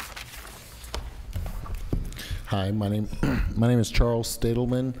 Hi, my name is Charles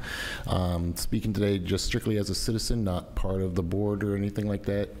Stadelman. Speaking today just strictly as a citizen, not part of the board or anything like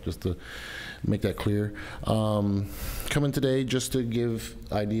that, just to make that clear. Coming today just to give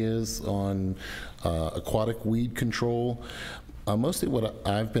ideas on aquatic weed control. Mostly what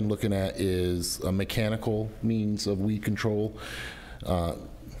I've been looking at is a mechanical means of weed control.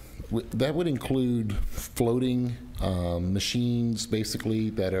 That would include floating machines, basically,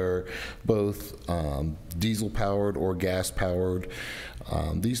 that are both diesel powered or gas powered.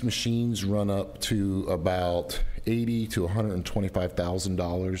 These machines run up to about $80,000 to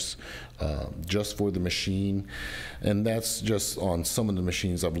 $125,000 just for the machine, and that's just on some of the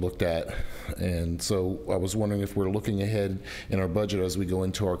machines I've looked at. And so I was wondering if we're looking ahead in our budget as we go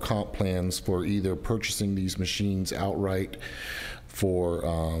into our comp plans for either purchasing these machines outright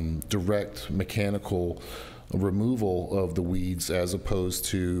for direct mechanical removal of the weeds as opposed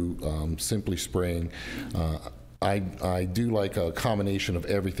to simply spraying. I do like a combination of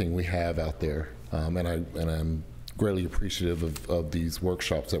everything we have out there, and I'm greatly appreciative of these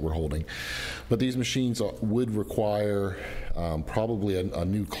workshops that we're holding. But these machines would require probably a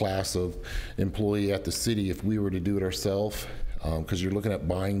new class of employee at the city if we were to do it ourselves. Because you're looking at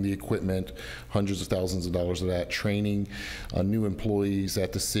buying the equipment, hundreds of thousands of dollars of that, training new employees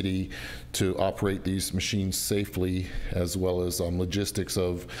at the city to operate these machines safely, as well as logistics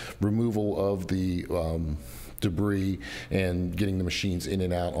of removal of the debris and getting the machines in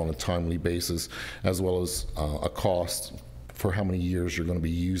and out on a timely basis, as well as a cost for how many years you're going to be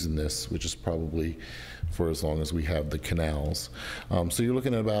using this, which is probably for as long as we have the canals. So you're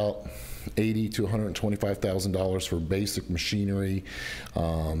looking at about $80,000 to $125,000 for basic machinery,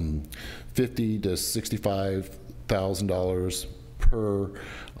 $50,000 to $65,000 per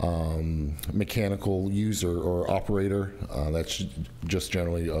mechanical user or operator. That's just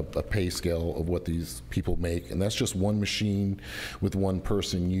generally a pay scale of what these people make, and that's just one machine with one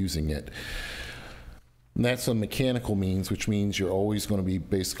person using it. And that's a mechanical means, which means you're always going to be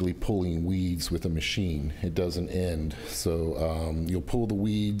basically pulling weeds with a machine. It doesn't end. So you'll pull the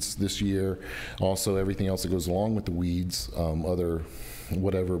weeds this year. Also, everything else that goes along with the weeds, other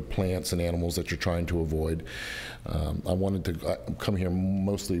whatever plants and animals that you're trying to avoid. I wanted to come here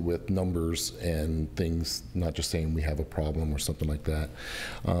mostly with numbers and things, not just saying we have a problem or something like that.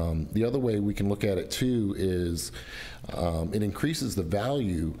 The other way we can look at it too is it increases the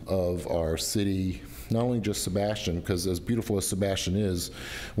value of our city, not only just Sebastian, because as beautiful as Sebastian is,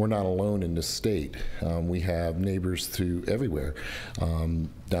 we're not alone in this state. We have neighbors to everywhere.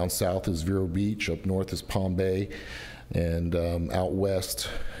 Down south is Vero Beach, up north is Palm Bay, and out west,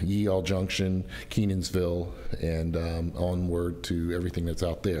 Yeall Junction, Kenansville, and onward to everything that's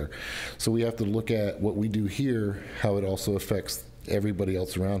out there. So we have to look at what we do here, how it also affects everybody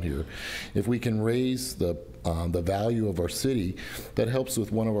else around here. If we can raise the value of our city, that helps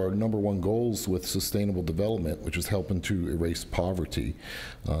with one of our #1 goals with sustainable development, which is helping to erase poverty.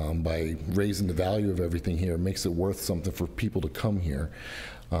 By raising the value of everything here, it makes it worth something for people to come here.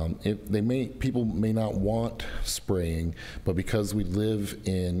 People may not want spraying, but because we live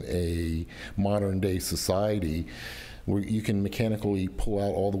in a modern day society, where you can mechanically pull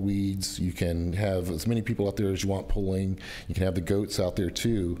out all the weeds, you can have as many people out there as you want pulling, you can have the goats out there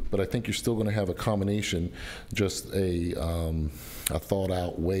too, but I think you're still going to have a combination, just a thought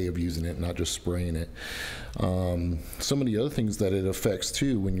out way of using it, not just spraying it. Some of the other things that it affects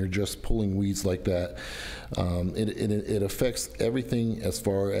too, when you're just pulling weeds like that, it affects everything as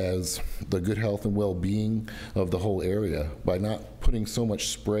far as the good health and well-being of the whole area. By not putting so much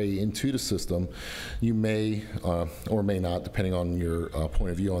spray into the system, you may or may not, depending on your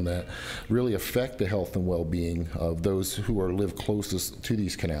point of view on that, really affect the health and well-being of those who live closest to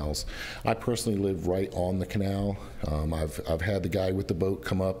these canals. I personally live right on the canal. I've had the guy with the boat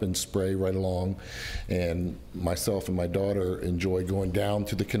come up and spray right along, and myself and my daughter enjoy going down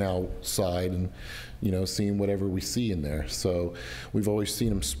to the canal side and seeing whatever we see in there. So we've always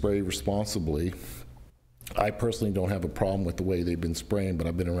seen him spray responsibly. I personally don't have a problem with the way they've been spraying, but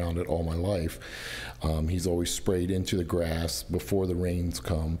I've been around it all my life. He's always sprayed into the grass before the rains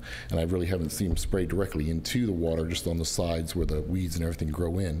come, and I really haven't seen him spray directly into the water, just on the sides where the weeds and everything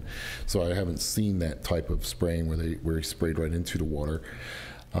grow in. So I haven't seen that type of spraying where he sprayed right into the water.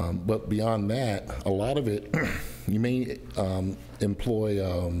 But beyond that, a lot of it, you may employ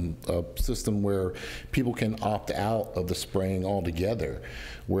a system where people can opt out of the spraying altogether,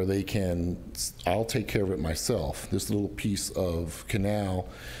 where they can, I'll take care of it myself. This little piece of canal,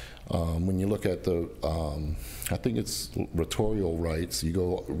 when you look at the, I think it's littoral rights, you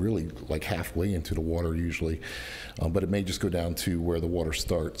go really like halfway into the water usually, but it may just go down to where the water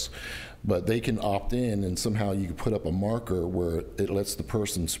starts. But they can opt in, and somehow you can put up a marker where it lets the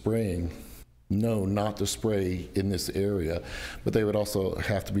person spraying know not to spray in this area, but they would also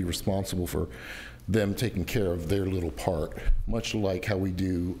have to be responsible for them taking care of their little part, much like how we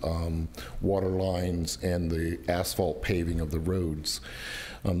do water lines and the asphalt paving of the roads.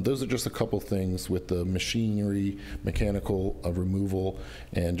 Those are just a couple things with the machinery, mechanical removal,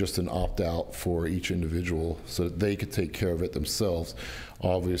 and just an opt-out for each individual so that they could take care of it themselves,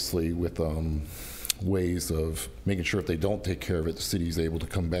 obviously with ways of making sure if they don't take care of it, the city's able to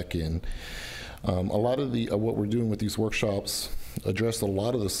come back in. A lot of what we're doing with these workshops address a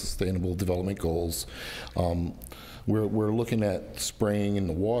lot of the sustainable development goals. We're looking at spraying in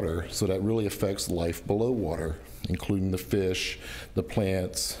the water, so that really affects life below water, including the fish, the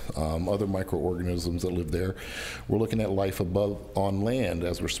plants, other microorganisms that live there. We're looking at life above on land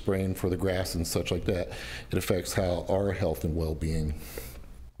as we're spraying for the grass and such like that. It affects our health and well-being.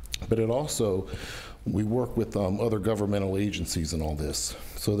 But it also, we work with other governmental agencies in all this.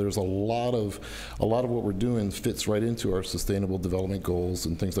 So there's a lot of what we're doing fits right into our sustainable development goals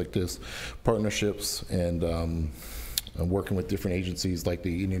and things like this, partnerships and working with different agencies like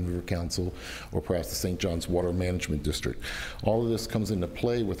the Indian River Council or perhaps the St. John's Water Management District. All of this comes into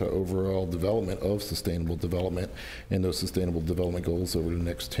play with our overall development of sustainable development and those sustainable development goals over the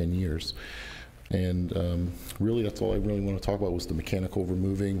next 10 years. And really, that's all I really want to talk about was the mechanical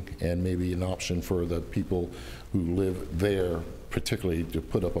removing and maybe an option for the people who live there, particularly to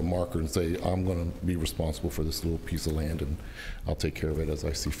put up a marker and say, I'm going to be responsible for this little piece of land and I'll take care of it as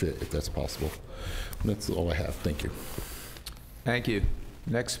I see fit, if that's possible. And that's all I have. Thank you. Thank you.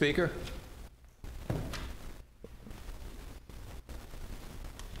 Next speaker.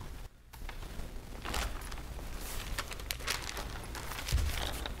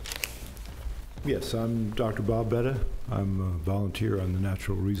 Yes, I'm Dr. Bob Betta. I'm a volunteer on the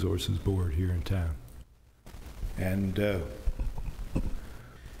Natural Resources Board here in town. And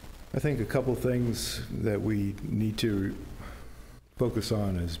I think a couple things that we need to focus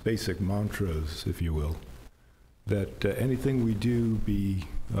on as basic mantras, if you will, that anything we do be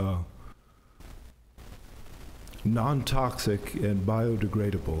non-toxic and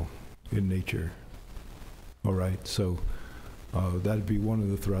biodegradable in nature. All right, so that'd be one of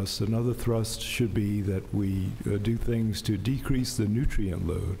the thrusts. Another thrust should be that we do things to decrease the nutrient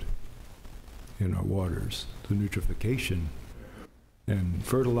load in our waters, the nutrification. And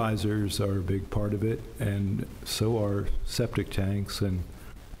fertilizers are a big part of it, and so are septic tanks and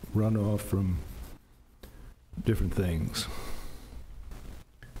runoff from different things.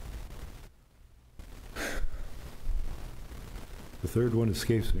 The third one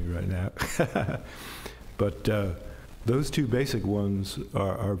escapes me right now. But those two basic ones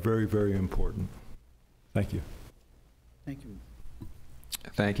are very, very important. Thank you. Thank you.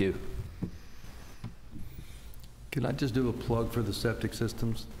 Thank you. Can I just do a plug for the septic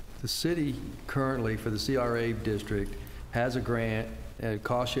systems? The city currently, for the CRA district, has a grant, a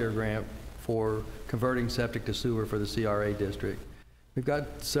cost share grant for converting septic to sewer for the CRA district. We've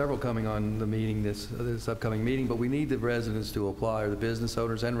got several coming on the meeting, this upcoming meeting, but we need the residents to apply, or the business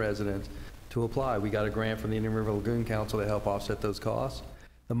owners and residents to apply. We got a grant from the Indian River Lagoon Council to help offset those costs.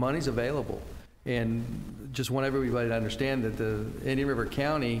 The money's available. And just want everybody to understand that the Indian River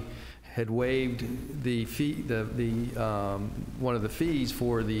County had waived the fee, one of the fees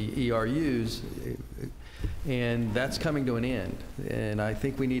for the ERUs, and that's coming to an end. And I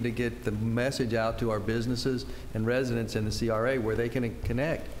think we need to get the message out to our businesses and residents in the CRA where they can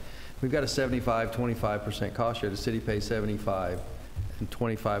connect. We've got a 75-25% cost share. The city pays 75, and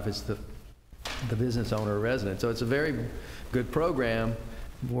 25 is the business owner or resident. So it's a very good program.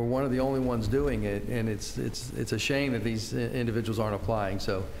 We're one of the only ones doing it, and it's a shame that these individuals aren't applying.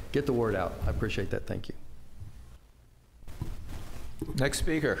 So get the word out. I appreciate that. Thank you. Next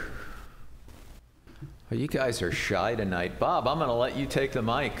speaker. Oh, you guys are shy tonight. Bob, I'm going to let you take the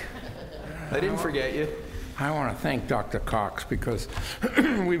mic. I didn't forget you. I want to thank Dr. Cox because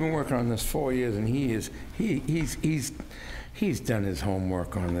we've been working on this 4 years, and he's done his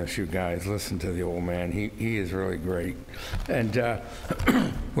homework on this. You guys, listen to the old man. He is really great, and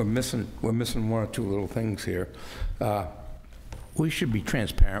we're missing one or two little things here. We should be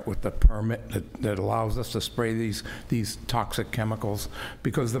transparent with the permit that allows us to spray these toxic chemicals,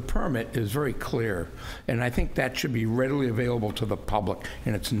 because the permit is very clear, and I think that should be readily available to the public,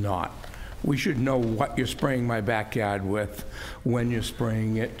 and it's not. We should know what you're spraying my backyard with, when you're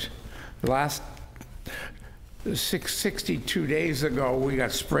spraying it. Last 62 days ago, we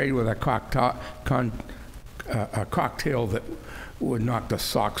got sprayed with a cocktail that would knock the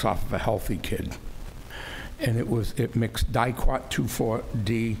socks off of a healthy kid. And it mixed Diquat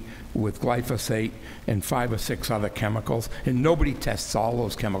 2,4-D with glyphosate and 5 or 6 other chemicals, and nobody tests all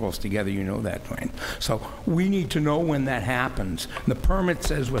those chemicals together. You know that, Dwayne. So we need to know when that happens. The permit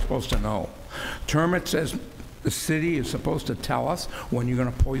says we're supposed to know. Permit says the city is supposed to tell us when you're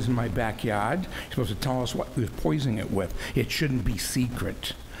going to poison my backyard. You're supposed to tell us what you're poisoning it with. It shouldn't be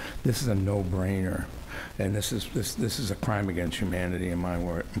secret. This is a no-brainer. And this is a crime against humanity in my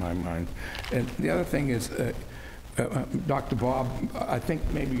mind. And the other thing is, Dr. Bob, I think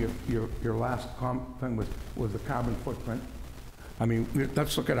maybe your last thing was the carbon footprint. I mean,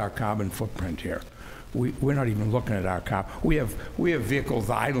 let's look at our carbon footprint here. We're not even looking at our carbon. We have vehicles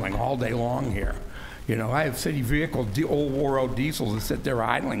idling all day long here. You know, I have city vehicle, old wore-out diesels that sit there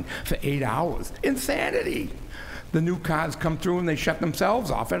idling for 8 hours. Insanity. The new cars come through and they shut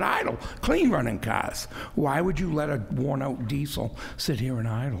themselves off at idle. Clean running cars. Why would you let a worn out diesel sit here and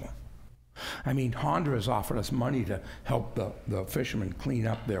idle? I mean, Honda has offered us money to help the fishermen clean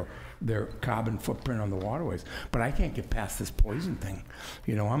up their carbon footprint on the waterways. But I can't get past this poison thing.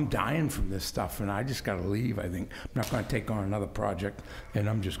 You know, I'm dying from this stuff, and I just got to leave, I think. I'm not going to take on another project, and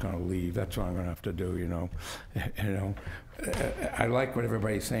I'm just going to leave. That's what I'm going to have to do, you know. I like what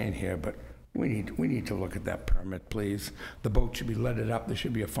everybody's saying here, but we need to look at that permit, please. The boat should be letted up. There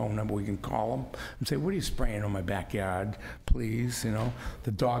should be a phone number we can call them and say, what are you spraying on my backyard, please? You know,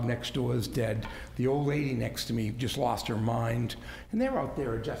 the dog next door is dead. The old lady next to me just lost her mind, and they're out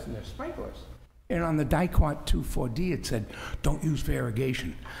there adjusting their sprinklers. And on the Diquat 2,4-D, it said, don't use for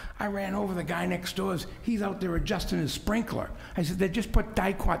irrigation. I ran over the guy next door. He's out there adjusting his sprinkler. I said, they just put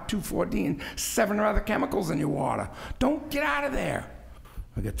Diquat 2,4-D and 7 other chemicals in your water. Don't get out of there.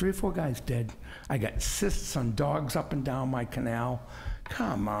 I got 3 or 4 guys dead. I got cysts on dogs up and down my canal.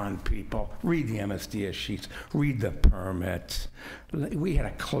 Come on, people. Read the MSDS sheets. Read the permits. We had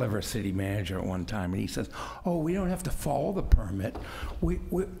a clever city manager at one time, and he says, oh, we don't have to follow the permit.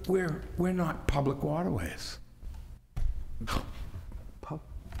 We're not public waterways.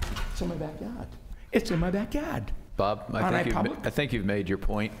 It's in my backyard. It's in my backyard. Bob, I think you've made your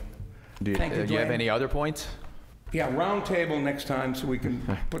point. Do you have any other points? Yeah, round table next time so we can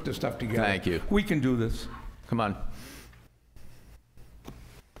put this stuff together. Thank you. We can do this. Come on.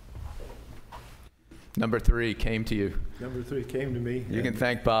 Number 3 came to you. Number 3 came to me. You can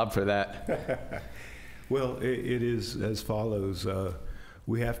thank Bob for that. Well, it is as follows.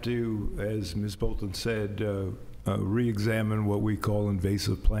 We have to, as Ms. Bolton said, re-examine what we call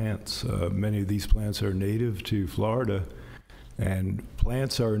invasive plants. Many of these plants are native to Florida, and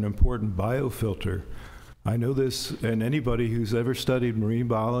plants are an important biofilter. I know this, and anybody who's ever studied marine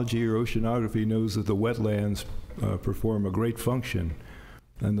biology or oceanography knows that the wetlands perform a great function.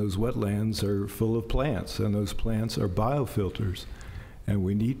 And those wetlands are full of plants, and those plants are biofilters. And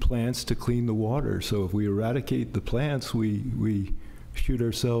we need plants to clean the water. So if we eradicate the plants, we shoot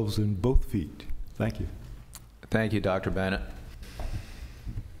ourselves in both feet. Thank you. Thank you, Dr. Bennett.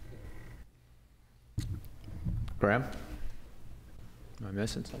 Graham? Am I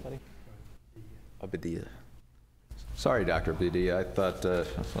missing somebody? Abadia. Sorry, Dr. Abadia. I thought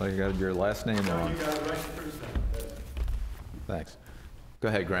I got your last name wrong. You got it right the first time. Thanks. Go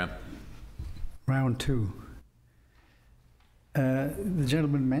ahead, Graham. Round 2. The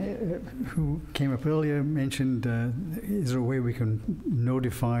gentleman who came up earlier mentioned, is there a way we can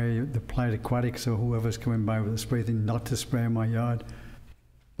notify the Applied Aquatics or whoever's coming by with a spray thing not to spray in my yard?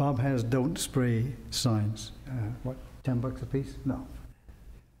 Bob has don't spray signs. What, $10 a piece? No.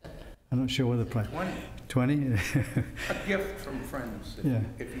 I'm not sure what the price. 20? A gift from friends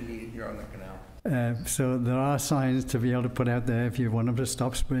if you need it, you're on the canal. So there are signs to be able to put out there. If you want them to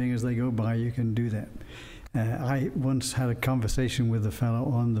stop spraying as they go by, you can do that. I once had a conversation with a fellow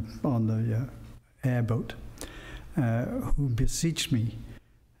on the airboat who beseeched me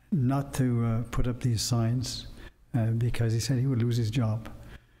not to put up these signs because he said he would lose his job.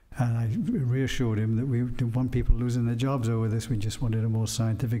 And I reassured him that we didn't want people losing their jobs over this. We just wanted a more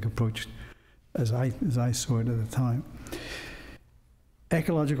scientific approach, as I saw it at the time.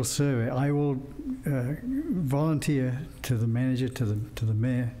 Ecological survey. I will volunteer to the manager, to the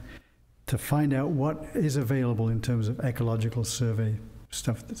mayor, to find out what is available in terms of ecological survey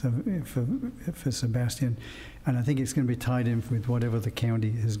stuff for Sebastian, and I think it's going to be tied in with whatever the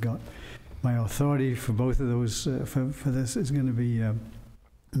county has got. My authority for both of those for this is going to be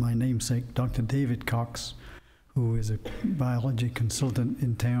my namesake, Dr. David Cox, who is a biology consultant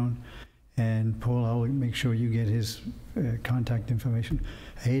in town. And Paul, I'll make sure you get his contact information.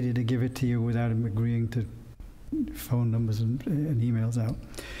 I hated to give it to you without him agreeing to phone numbers and emails out.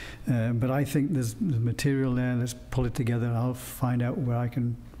 But I think there's material there. Let's pull it together. I'll find out where I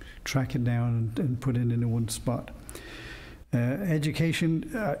can track it down and put it into one spot. Education,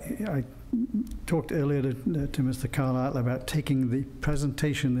 I talked earlier to Mr. Carlisle about taking the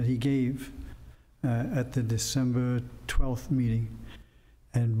presentation that he gave at the December 12th meeting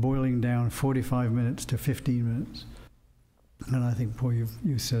and boiling down 45 minutes to 15 minutes. And I think, Paul,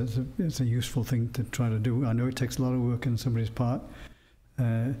 you said it's a useful thing to try to do. I know it takes a lot of work on somebody's part,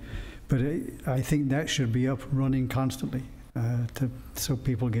 but I think that should be up running constantly so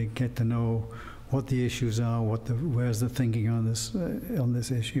people get to know what the issues are, where's the thinking on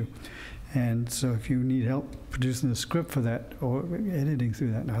this issue. And so if you need help producing a script for that or editing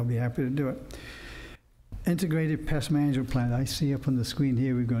through that, I'll be happy to do it. Integrated pest management plan. I see up on the screen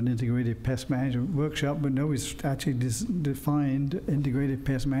here we've got an integrated pest management workshop, but nobody's actually defined integrated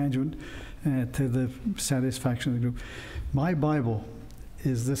pest management to the satisfaction of the group. My Bible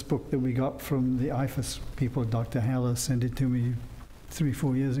is this book that we got from the IFAS people. Dr. Haller sent it to me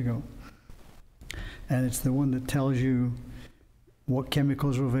 3-4 years ago. And it's the one that tells you what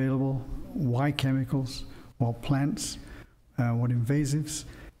chemicals are available, why chemicals, what plants, what invasives,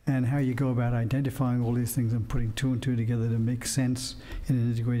 and how you go about identifying all these things and putting 2 and 2 together to make sense in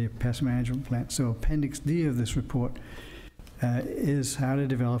an integrated pest management plan. So Appendix D of this report is how to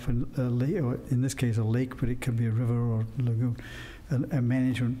develop a lake, or in this case a lake, but it could be a river or lagoon, a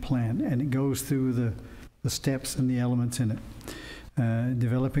management plan. And it goes through the steps and the elements in it.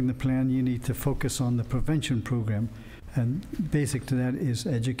 Developing the plan, you need to focus on the prevention program. And basic to that is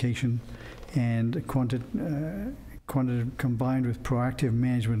education and quantitative combined with proactive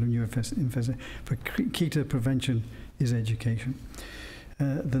management of new infestation. But key to prevention is education.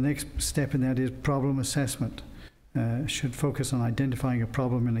 The next step in that is problem assessment. Should focus on identifying a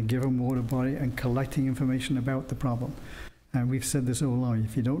problem in a given water body and collecting information about the problem. And we've said this all along.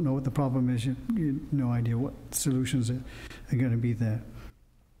 If you don't know what the problem is, you have no idea what solutions are going to be there.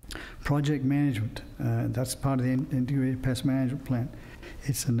 Project management. That's part of the integrated pest management plan.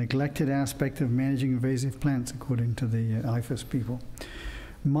 It's a neglected aspect of managing invasive plants, according to the IFAS people.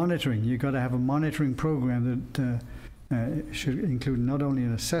 monitoring. You've got to have a monitoring program that should include not only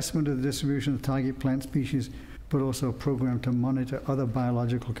an assessment of the distribution of target plant species, but also a program to monitor other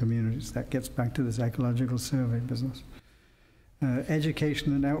biological communities. That gets back to this ecological survey business.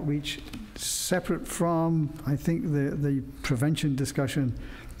 Education and outreach, separate from, I think, the prevention discussion.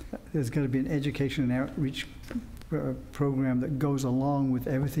 There's got to be an education and outreach program that goes along with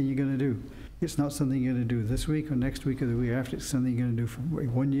everything you're going to do. It's not something you're going to do this week or next week or the week after. It's something you're going to do for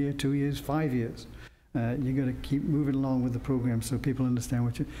 1 year, 2 years, 5 years. You're going to keep moving along with the program so people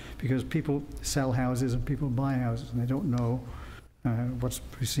understand because people sell houses and people buy houses and they don't know what's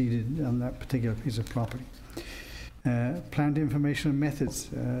preceded on that particular piece of property. Plant information and methods.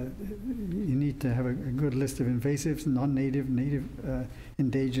 You need to have a good list of invasives, non-native, native,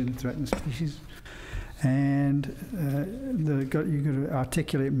 endangered and threatened species. And you've got to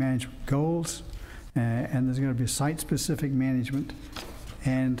articulate management goals, and there's going to be site-specific management,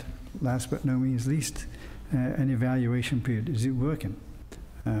 and last but no means least, an evaluation period. Is it working?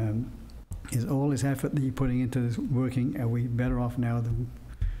 Is all this effort that you're putting into this working? Are we better off now than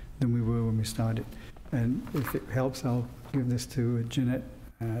we were when we started? And if it helps, I'll give this to Jeanette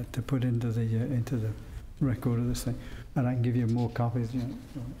to put into the record of this thing, and I can give you more copies. Jeanette.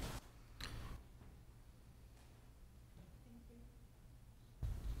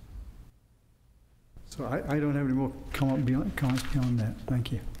 So I don't have any more comments beyond that.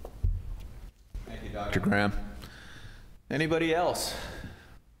 Thank you. Thank you, Dr. Graham. Anybody else?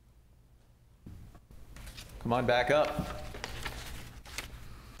 Come on back up.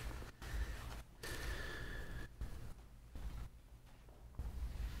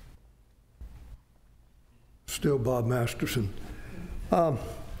 Still Bob Masterson. In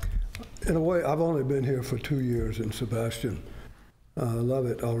a way, I've only been here for 2 years in Sebastian. I love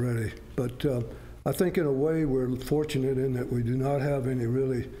it already. But I think in a way we're fortunate in that we do not have any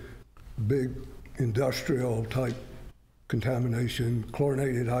really big industrial type contamination,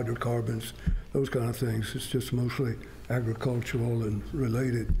 chlorinated hydrocarbons, those kind of things. It's just mostly agricultural and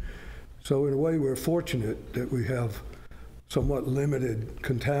related. So in a way we're fortunate that we have somewhat limited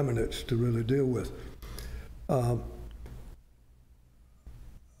contaminants to really deal with.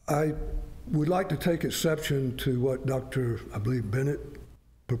 I would like to take exception to what Dr. I believe Bennett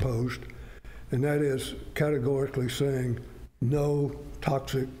proposed, and that is categorically saying no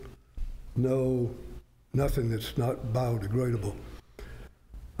toxic, no nothing that's not biodegradable.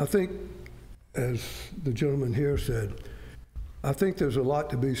 I think, as the gentleman here said, I think there's a lot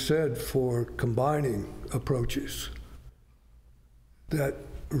to be said for combining approaches, that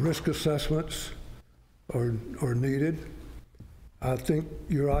risk assessments are needed. I think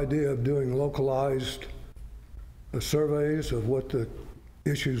your idea of doing localized surveys of what the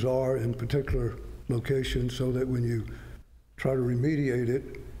issues are in particular locations so that when you try to remediate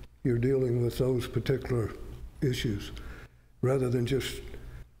it, you're dealing with those particular issues rather than just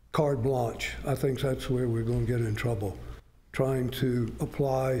carte blanche. I think that's where we're going to get in trouble, trying to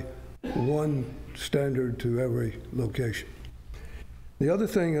apply one standard to every location. The other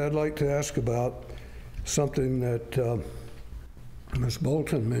thing I'd like to ask about, something that Ms.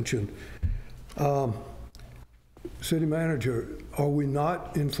 Bolton mentioned. City Manager, are we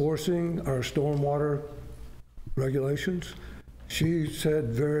not enforcing our stormwater regulations? She said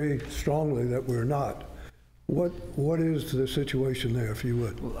very strongly that we're not. What is the situation there, if you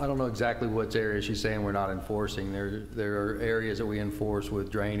would? Well, I don't know exactly what area she's saying we're not enforcing. There are areas that we enforce with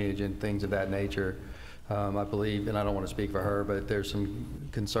drainage and things of that nature. I believe, and I don't want to speak for her, but there's some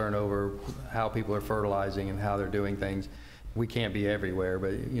concern over how people are fertilizing and how they're doing things. We can't be everywhere,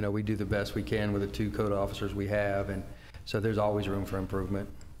 but you know, we do the best we can with the 2 code officers we have, and so there's always room for improvement.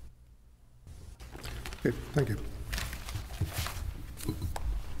 Okay, thank you.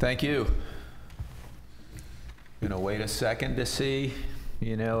 Thank you. Gonna wait a second to see,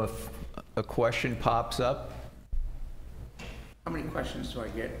 if a question pops up. How many questions do I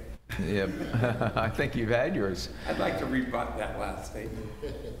get? Yeah, I think you've had yours. I'd like to rebut that last statement.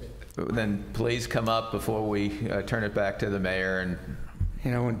 Then please come up before we turn it back to the mayor. And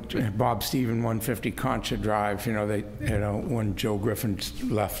when Bob Stephen, 150 Concha Drive, when Joe Griffin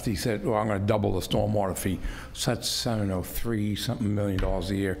left, he said, well, I'm going to double the stormwater fee. So that's, I don't know, $3-something million a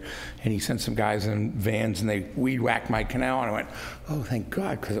year. And he sent some guys in vans and they weed whacked my canal. And I went, oh, thank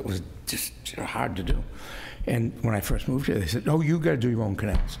God, because it was just hard to do. And when I first moved here, they said, oh, you got to do your own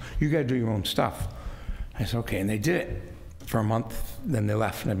canals. You got to do your own stuff. I said, okay. And they did it for a month. Then they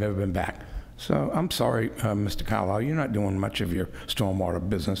left and I've never been back. So I'm sorry, Mr. Carlisle, you're not doing much of your stormwater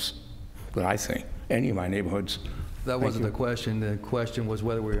business, that I see, any of my neighborhoods. That wasn't the question. The question was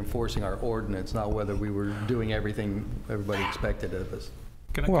whether we were enforcing our ordinance, not whether we were doing everything everybody expected of us.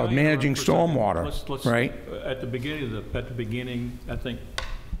 Can I Well, interrupt managing for a second? stormwater, Let's right? At the beginning, I think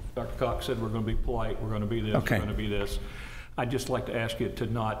Dr. Cox said we're going to be polite, we're going to be this, Okay. we're going to be this. I'd just like to ask you to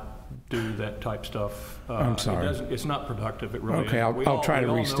not do that type stuff. I'm sorry. It's not productive, it really Okay, isn't. I'll try to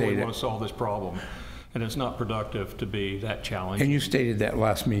We restate all know we it. want to solve this problem, and it's not productive to be that challenging. And you stated that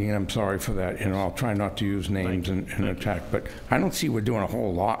last meeting, and I'm sorry for that. You know, I'll try not to use names and attack, but I don't see we're doing a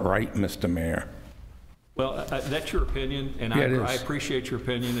whole lot right, Mr. Mayor. Well, that's your opinion, and Yeah, it I is. appreciate your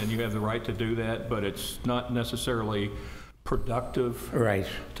opinion, and you have the right to do that, but it's not necessarily productive Right.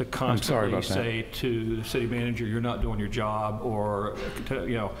 to I'm sorry constantly about that. say to the city manager, you're not doing your job, or,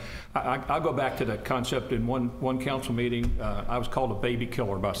 I'll go back to the concept in one council meeting, I was called a baby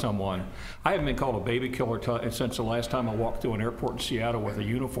killer by someone. I haven't been called a baby killer since the last time I walked through an airport in Seattle with a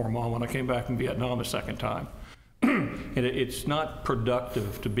uniform on when I came back from Vietnam the second time. And it's not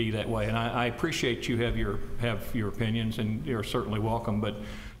productive to be that way, and I appreciate you have your opinions, and you're certainly welcome, but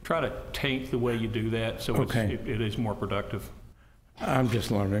try to taint the way you do that so Okay. it is more productive. I'm just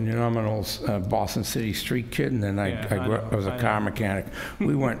learning. You know, I'm an old Boston City street kid, and then Yeah, I grew up know, as a I car know. mechanic.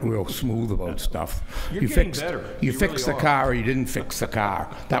 We weren't real smooth about stuff. You're you getting fixed, better. You You fixed really the are. car, or you didn't fix the car.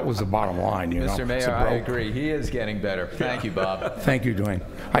 That was the bottom line, you know. Mr. Mayor, So I broke. agree. He is getting better. Thank you, Bob. Thank you, Dwayne.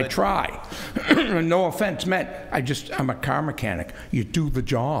 I try. No offense meant. I'm a car mechanic. You do the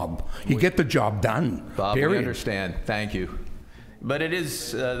job. You get the job done. Bob, we period. understand. Thank you. But it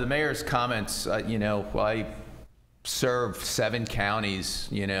is the mayor's comments. I serve 7 counties.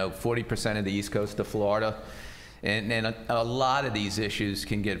 40% of the East Coast of Florida, and a lot of these issues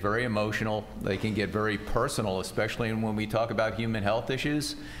can get very emotional. They can get very personal, especially when we talk about human health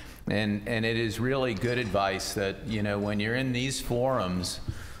issues. And it is really good advice that when you're in these forums,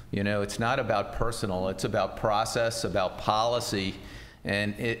 it's not about personal. It's about process, about policy,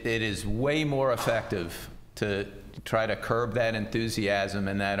 and it is way more effective to try to curb that enthusiasm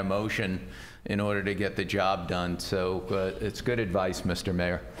and that emotion in order to get the job done. So it's good advice, Mr.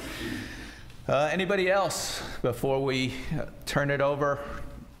 Mayor. Anybody else before we turn it over?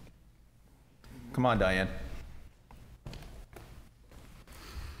 Come on, Diane.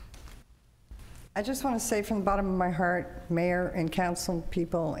 I just want to say from the bottom of my heart, Mayor and council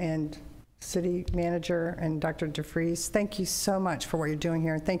people and City Manager and Dr. DeFries, thank you so much for what you're doing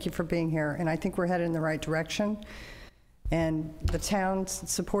here. Thank you for being here. And I think we're headed in the right direction. And the town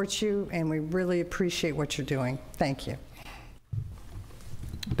supports you, and we really appreciate what you're doing. Thank you.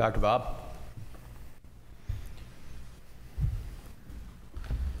 Dr. Bob?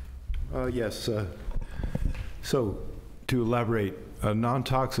 Yes. So to elaborate, a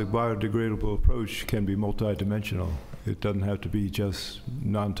non-toxic biodegradable approach can be multidimensional. It doesn't have to be just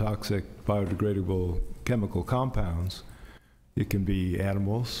non-toxic biodegradable chemical compounds. It can be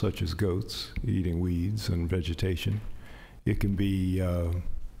animals, such as goats, eating weeds and vegetation. It can be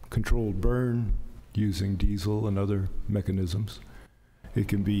controlled burn using diesel and other mechanisms. It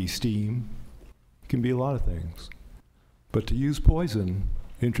can be steam. It can be a lot of things. But to use poison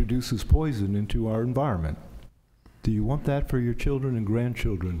introduces poison into our environment. Do you want that for your children and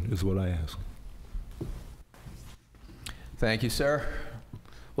grandchildren, is what I ask. Thank you, sir.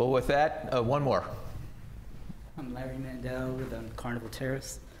 Well, with that, one more. I'm Larry Mandel with Carnival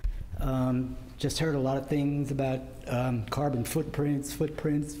Terrace. Just heard a lot of things about carbon footprints.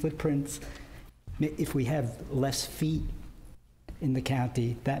 If we have less feet in the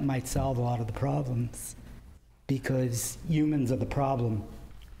county, that might solve a lot of the problems, because humans are the problem.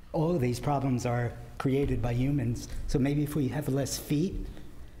 All of these problems are created by humans. So maybe if we have less feet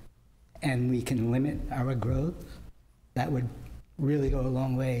and we can limit our growth, that would really go a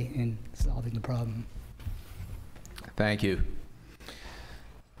long way in solving the problem. Thank you.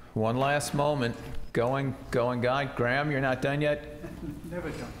 One last moment. Going, guy. Graham, you're not done yet? Never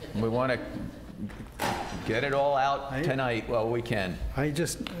done. We want to get it all out tonight while we can.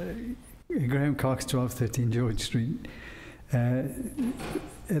 Graham Cox, 1213 George Street. In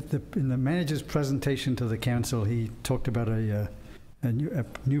the manager's presentation to the council, he talked about a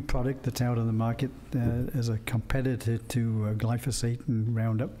new product that's out on the market as a competitor to glyphosate and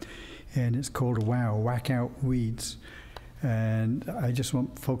Roundup, and it's called WOW, Whack Out Weeds. And I just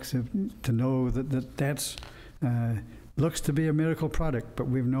want folks to know that's looks to be a miracle product, but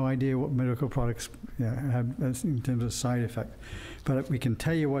we have no idea what miracle products have in terms of side effect. But we can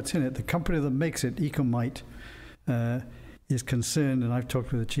tell you what's in it. The company that makes it, Ecomite, is concerned, and I've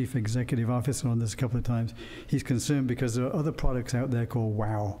talked with the chief executive officer on this a couple of times. He's concerned because there are other products out there called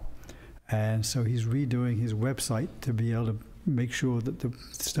WOW, and so he's redoing his website to be able to make sure that the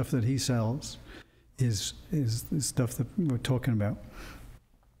stuff that he sells is the stuff that we're talking about.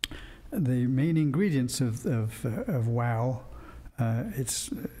 The main ingredients of WOW I'll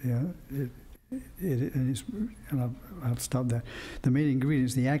stop there. The main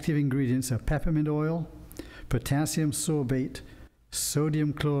ingredients, the active ingredients are peppermint oil, potassium sorbate,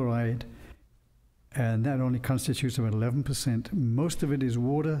 sodium chloride, and that only constitutes about 11%. Most of it is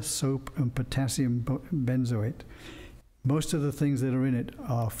water, soap, and potassium benzoate. Most of the things that are in it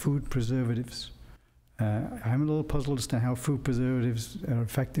are food preservatives. I'm a little puzzled as to how food preservatives are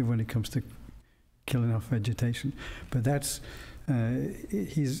effective when it comes to killing off vegetation. But that's,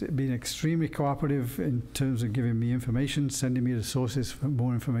 he's been extremely cooperative in terms of giving me information, sending me the sources for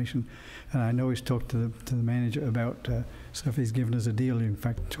more information. And I know he's talked to the manager about stuff. He's given us a deal, in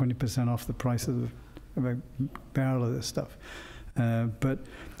fact, 20% off the price of a barrel of this stuff. But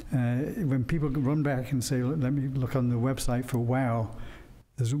when people run back and say, let me look on the website for WOW,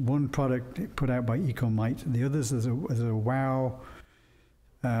 there's one product put out by Ecomite. The others, there's a WOW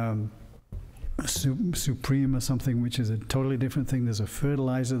Supreme or something, which is a totally different thing. There's a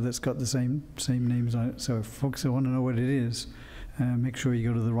fertilizer that's got the same names on it. So if folks want to know what it is, make sure you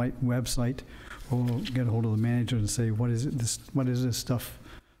go to the right website or get a hold of the manager and say, what is this stuff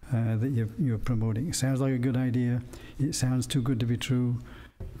that you're promoting? It sounds like a good idea. It sounds too good to be true,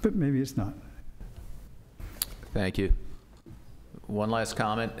 but maybe it's not. Thank you. One last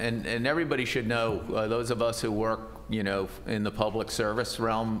comment, and everybody should know, those of us who work, you know, in the public service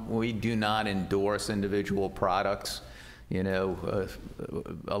realm, we do not endorse individual products. You know,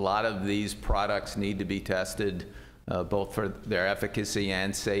 a lot of these products need to be tested, both for their efficacy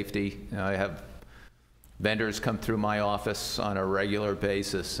and safety. I have vendors come through my office on a regular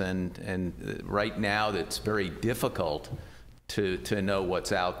basis, and right now it's very difficult to know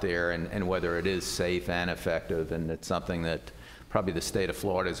what's out there and whether it is safe and effective, and it's something that probably the state of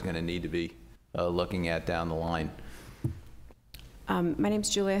Florida is going to need to be looking at down the line. My name's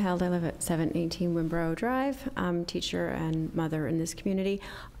Julia Held. I live at 718 Wimbrow Drive. I'm teacher and mother in this community.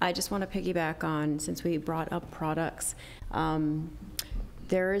 I just want to piggyback on, since we brought up products,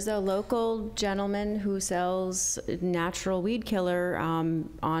 there is a local gentleman who sells natural weed killer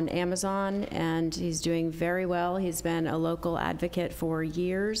on Amazon, and he's doing very well. He's been a local advocate for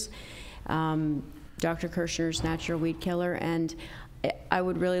years. Dr. Kirshner's natural weed killer, and I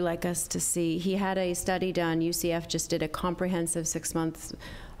would really like us to see, he had a study done, UCF just did a comprehensive 6-month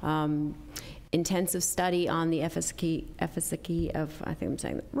intensive study on the efficacy of, I think I'm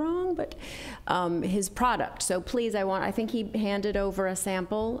saying that wrong, but his product. So please, I think he handed over a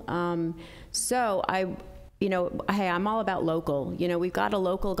sample. So you know, hey, I'm all about local. You know, we've got a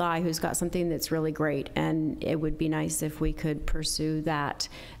local guy who's got something that's really great, and it would be nice if we could pursue that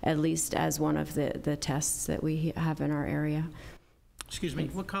at least as one of the tests that we have in our area. Excuse me,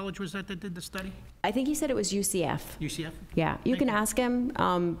 what college was that did the study? I think he said it was UCF. UCF? Yeah, you can ask him,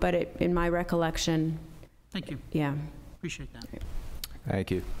 but in my recollection. Thank you. Yeah. Appreciate that.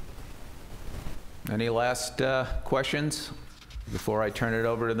 Thank you. Any last questions before I turn it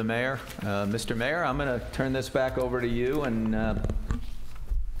over to the mayor? Mr. Mayor, I'm going to turn this back over to you and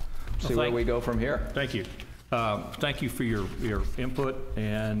see where we go from here. Thank you. Thank you for your input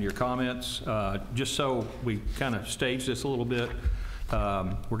and your comments. Just so we kind of stage this a little bit,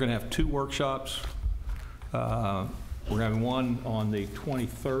 we're going to have 2 workshops. We're having one on the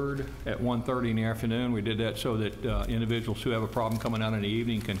 23rd at 1:30 in the afternoon. We did that so that individuals who have a problem coming out in the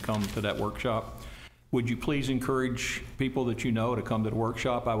evening can come to that workshop. Would you please encourage people that you know to come to the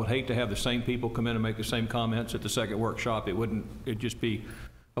workshop? I would hate to have the same people come in and make the same comments at the second workshop. It'd just be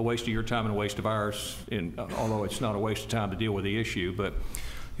a waste of your time and a waste of ours, although it's not a waste of time to deal with the issue. But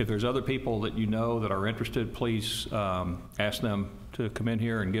if there's other people that you know that are interested, please ask them to come in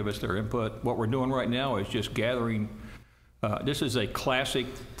here and give us their input. What we're doing right now is just gathering. This is a classic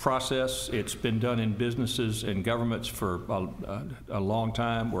process. It's been done in businesses and governments for a long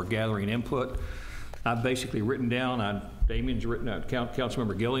time. We're gathering input. I've basically written down, Damien's written down,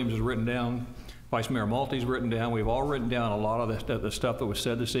 Councilmember Gilliam's has written down, Vice Mayor Maltby's written down. We've all written down a lot of the stuff that was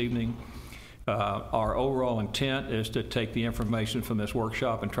said this evening. Our overall intent is to take the information from this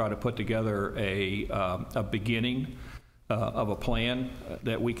workshop and try to put together a beginning of a plan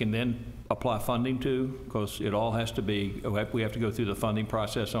that we can then apply funding to, because it all has to be, we have to go through the funding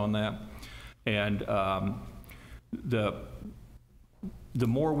process on that. And the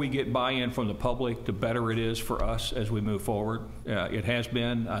more we get buy-in from the public, the better it is for us as we move forward. It has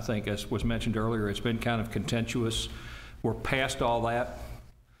been, I think, as was mentioned earlier, it's been kind of contentious. We're past all that.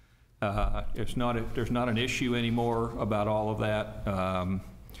 There's not an issue anymore about all of that.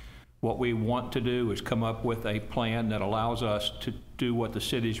 What we want to do is come up with a plan that allows us to do what the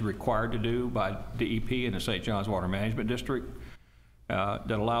city is required to do by DEP and the St. John's Water Management District.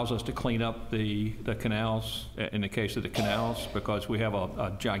 that allows us to clean up the canals, in the case of the canals, because we have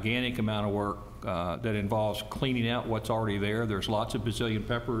a gigantic amount of work that involves cleaning out what's already there. There's lots of bazillion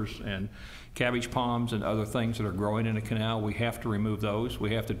peppers and cabbage palms and other things that are growing in the canal. We have to remove those.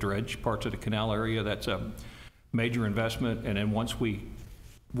 We have to dredge parts of the canal area. That's a major investment. And then once we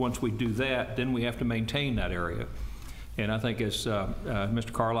do that, then we have to maintain that area. And I think, as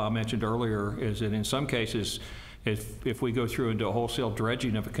Mr. Carlisle mentioned earlier, is that in some cases, if we go through and do a wholesale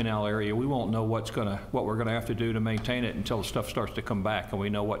dredging of a canal area, we won't know what we're going to have to do to maintain it until the stuff starts to come back, and we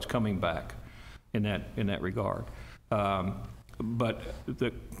know what's coming back in that regard. But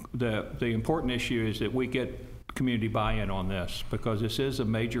the important issue is that we get community buy-in on this, because this is a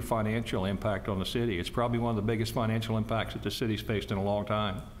major financial impact on the city. It's probably one of the biggest financial impacts that the city's faced in a long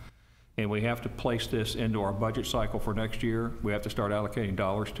time. And we have to place this into our budget cycle for next year. We have to start allocating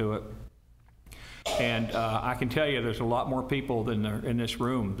dollars to it. And I can tell you there's a lot more people in this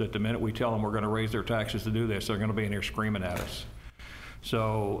room that the minute we tell them we're going to raise their taxes to do this, they're going to be in here screaming at us.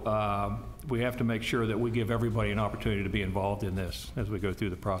 So we have to make sure that we give everybody an opportunity to be involved in this as we go through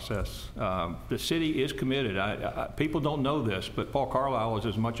the process. The city is committed. People don't know this, but Paul Carlisle is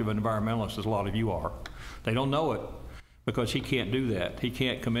as much of an environmentalist as a lot of you are. They don't know it because he can't do that. He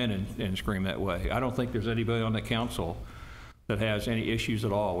can't come in and scream that way. I don't think there's anybody on the council that has any issues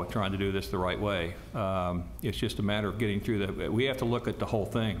at all with trying to do this the right way. It's just a matter of getting through that. We have to look at the whole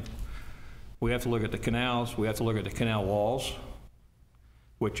thing. We have to look at the canals. We have to look at the canal walls,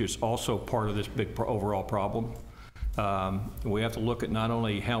 which is also part of this big overall problem. We have to look at not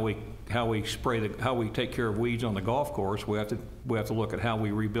only how we take care of weeds on the golf course. We have to look at how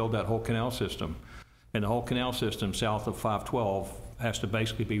we rebuild that whole canal system, and the whole canal system south of 512 has to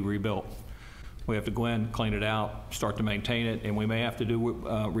basically be rebuilt. We have to go in, clean it out, start to maintain it, and we may have to do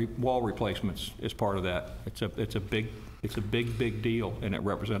wall replacements as part of that. It's a big deal, and it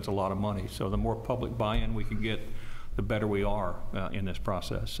represents a lot of money. So the more public buy-in we can get, the better we are in this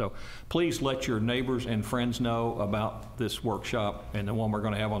process. So please let your neighbors and friends know about this workshop and the one we're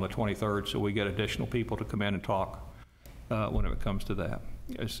going to have on the 23rd, so we get additional people to come in and talk when it comes to that.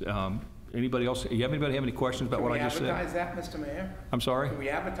 Anybody else? Anybody have any questions about what I just said? Can we advertise that, Mr. Mayor? I'm sorry? Can we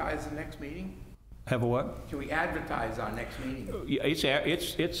advertise the next meeting? Have a what? Can we advertise our next meeting? Yeah,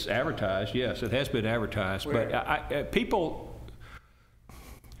 it's advertised. Yes, it has been advertised. Where? But people,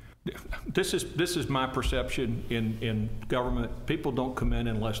 this is my perception in government. People don't come in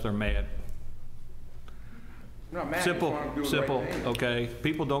unless they're mad. No, mad. Simple. Okay.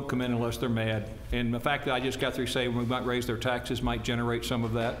 People don't come in unless they're mad. And the fact that I just got through saying we might raise their taxes might generate some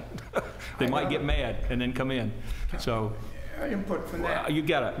of that. They might get mad and then come in. So. Input from that.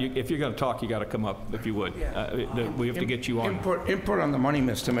 If you're going to talk, you got to come up, if you would. We have to get you on. Input on the money,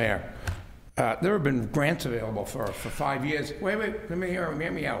 Mr. Mayor. There have been grants available for 5 years. Wait, let me hear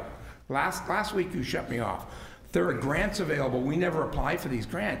me out. Last week you shut me off. There are grants available. We never apply for these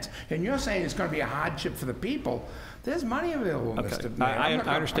grants. And you're saying it's going to be a hardship for the people. There's money available, okay. Mr. Mayor. I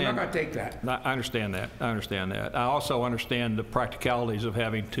understand. I'm not going to take that. I understand that. I also understand the practicalities of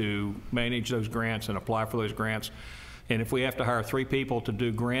having to manage those grants and apply for those grants. And if we have to hire 3 people to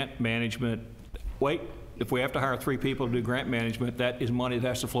do grant management, if we have to hire 3 people to do grant management, that is money that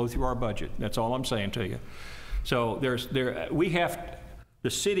has to flow through our budget. That's all I'm saying to you. So the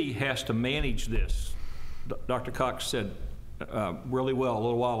city has to manage this. Dr. Cox said really well a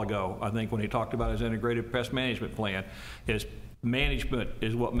little while ago, I think, when he talked about his integrated pest management plan, is management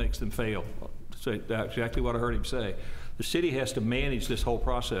is what makes them fail. So that's exactly what I heard him say. The city has to manage this whole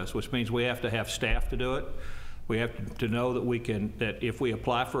process, which means we have to have staff to do it. We have to know that if we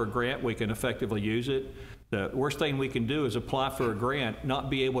apply for a grant, we can effectively use it. The worst thing we can do is apply for a grant, not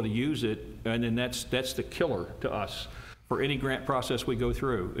be able to use it, and then that's the killer to us. For any grant process we go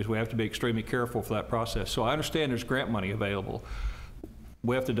through, is we have to be extremely careful for that process. So I understand there's grant money available.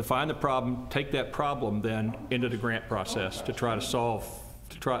 We have to define the problem, take that problem then into the grant process to try to solve,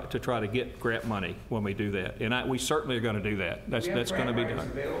 to try to get grant money when we do that. And we certainly are going to do that. That's going to be done.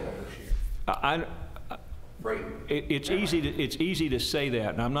 Available this year. It's easy to say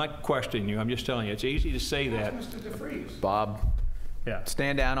that, and I'm not questioning you. I'm just telling you, it's easy to say that. Mr. DeFreeze. Bob, yeah.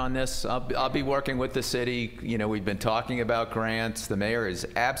 Stand down on this. I'll be working with the city. You know, we've been talking about grants. The mayor is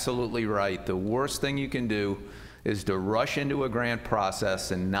absolutely right. The worst thing you can do is to rush into a grant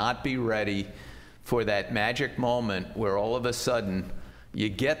process and not be ready for that magic moment where all of a sudden you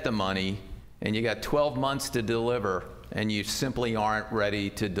get the money and you got 12 months to deliver, and you simply aren't ready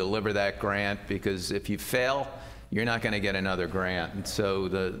to deliver that grant, because if you fail, you're not going to get another grant. And so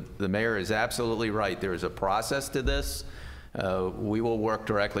the mayor is absolutely right. There is a process to this. We will work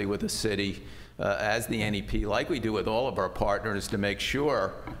directly with the city as the NEP, like we do with all of our partners, to make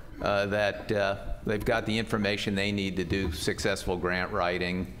sure that they've got the information they need to do successful grant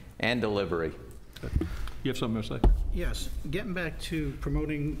writing and delivery. You have something to say? Yes, getting back to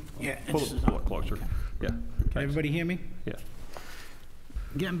promoting, Pull it closer. Yeah. Can everybody hear me? Yeah.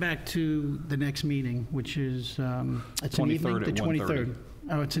 Getting back to the next meeting, which is, it's an 23rd evening, the at 23rd.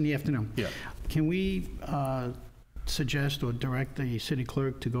 Oh, it's in the afternoon. Yeah. Can we suggest or direct the city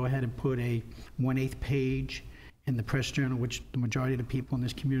clerk to go ahead and put a 1/8 page in the Press Journal, which the majority of the people in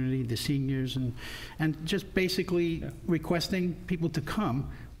this community, the seniors, and just basically requesting people to come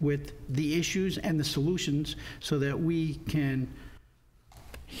with the issues and the solutions so that we can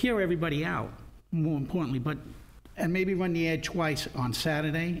hear everybody out, more importantly, and maybe run the ad twice on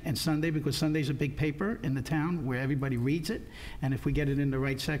Saturday and Sunday, because Sunday's a big paper in the town where everybody reads it, and if we get it in the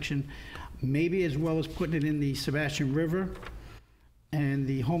right section, maybe as well as putting it in the Sebastian River and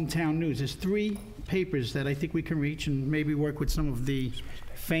the Hometown News. There's 3 papers that I think we can reach, and maybe work with some of the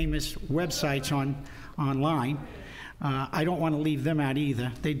famous websites online. I don't want to leave them out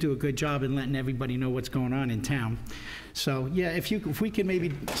either. They do a good job in letting everybody know what's going on in town. So, yeah, if we can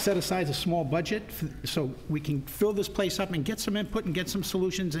maybe set aside a small budget so we can fill this place up and get some input and get some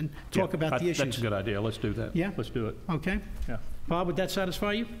solutions and talk about the issues. That's a good idea. Let's do that. Yeah? Let's do it. Okay. Yeah. Bob, would that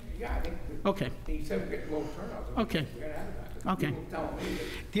satisfy you? Yeah, I think. Okay. He said we get low turnout. Okay. We gotta advertise it. Okay. People tell me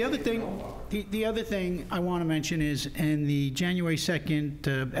that The other thing I want to mention is in the January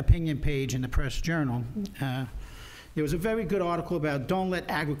 2nd opinion page in the Press Journal, there was a very good article about don't let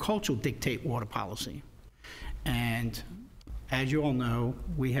agriculture dictate water policy. And as you all know,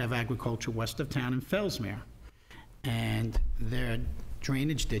 we have agriculture west of town in Fellsmere. And their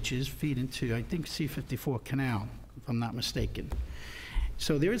drainage ditches feed into, I think, C-54 Canal, if I'm not mistaken.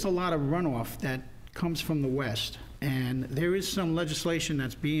 So there is a lot of runoff that comes from the west. And there is some legislation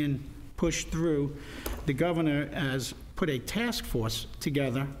that's being pushed through. The governor has put a task force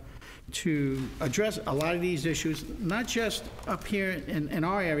together to address a lot of these issues, not just up here in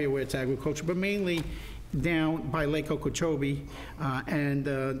our area where it's agriculture, but mainly down by Lake Okeechobee and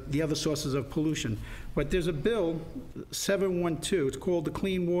the other sources of pollution. But there's a bill, 712, it's called the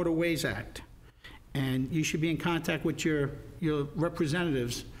Clean Waterways Act. And you should be in contact with your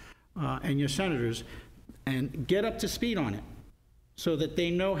representatives and your senators and get up to speed on it so that they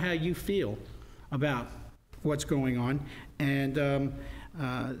know how you feel about what's going on. And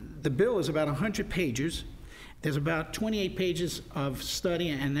the bill is about 100 pages. There's about 28 pages of study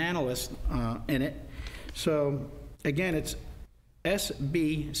and analysis in it. So, again, it's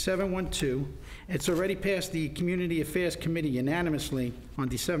SB 712. It's already passed the Community Affairs Committee unanimously on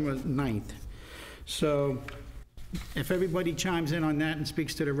December 9th. So, if everybody chimes in on that and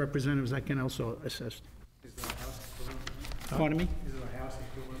speaks to the representatives, I can also assist. Is there a House equivalent? Pardon me? Is there a House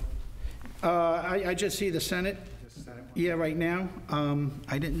equivalent? I just see the Senate. Yeah, right now.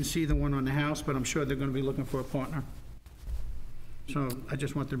 I didn't see the one on the House, but I'm sure they're going to be looking for a partner. So I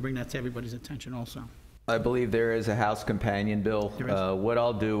just wanted to bring that to everybody's attention also. I believe there is a House companion bill. What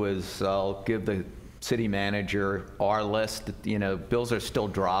I'll do is I'll give the city manager our list. You know, bills are still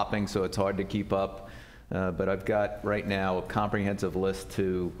dropping, so it's hard to keep up. But I've got right now a comprehensive list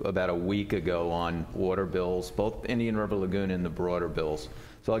to about a week ago on water bills, both Indian River Lagoon and the broader bills.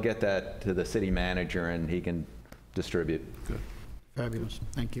 So I'll get that to the city manager and he can distribute. Good. Fabulous.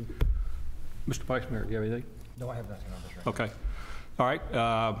 Thank you. Mr. Vice Mayor, do you have anything? No, I have nothing on this right Okay. All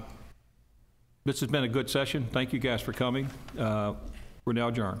right. This has been a good session. Thank you guys for coming. We're now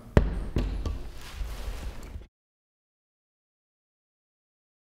adjourned.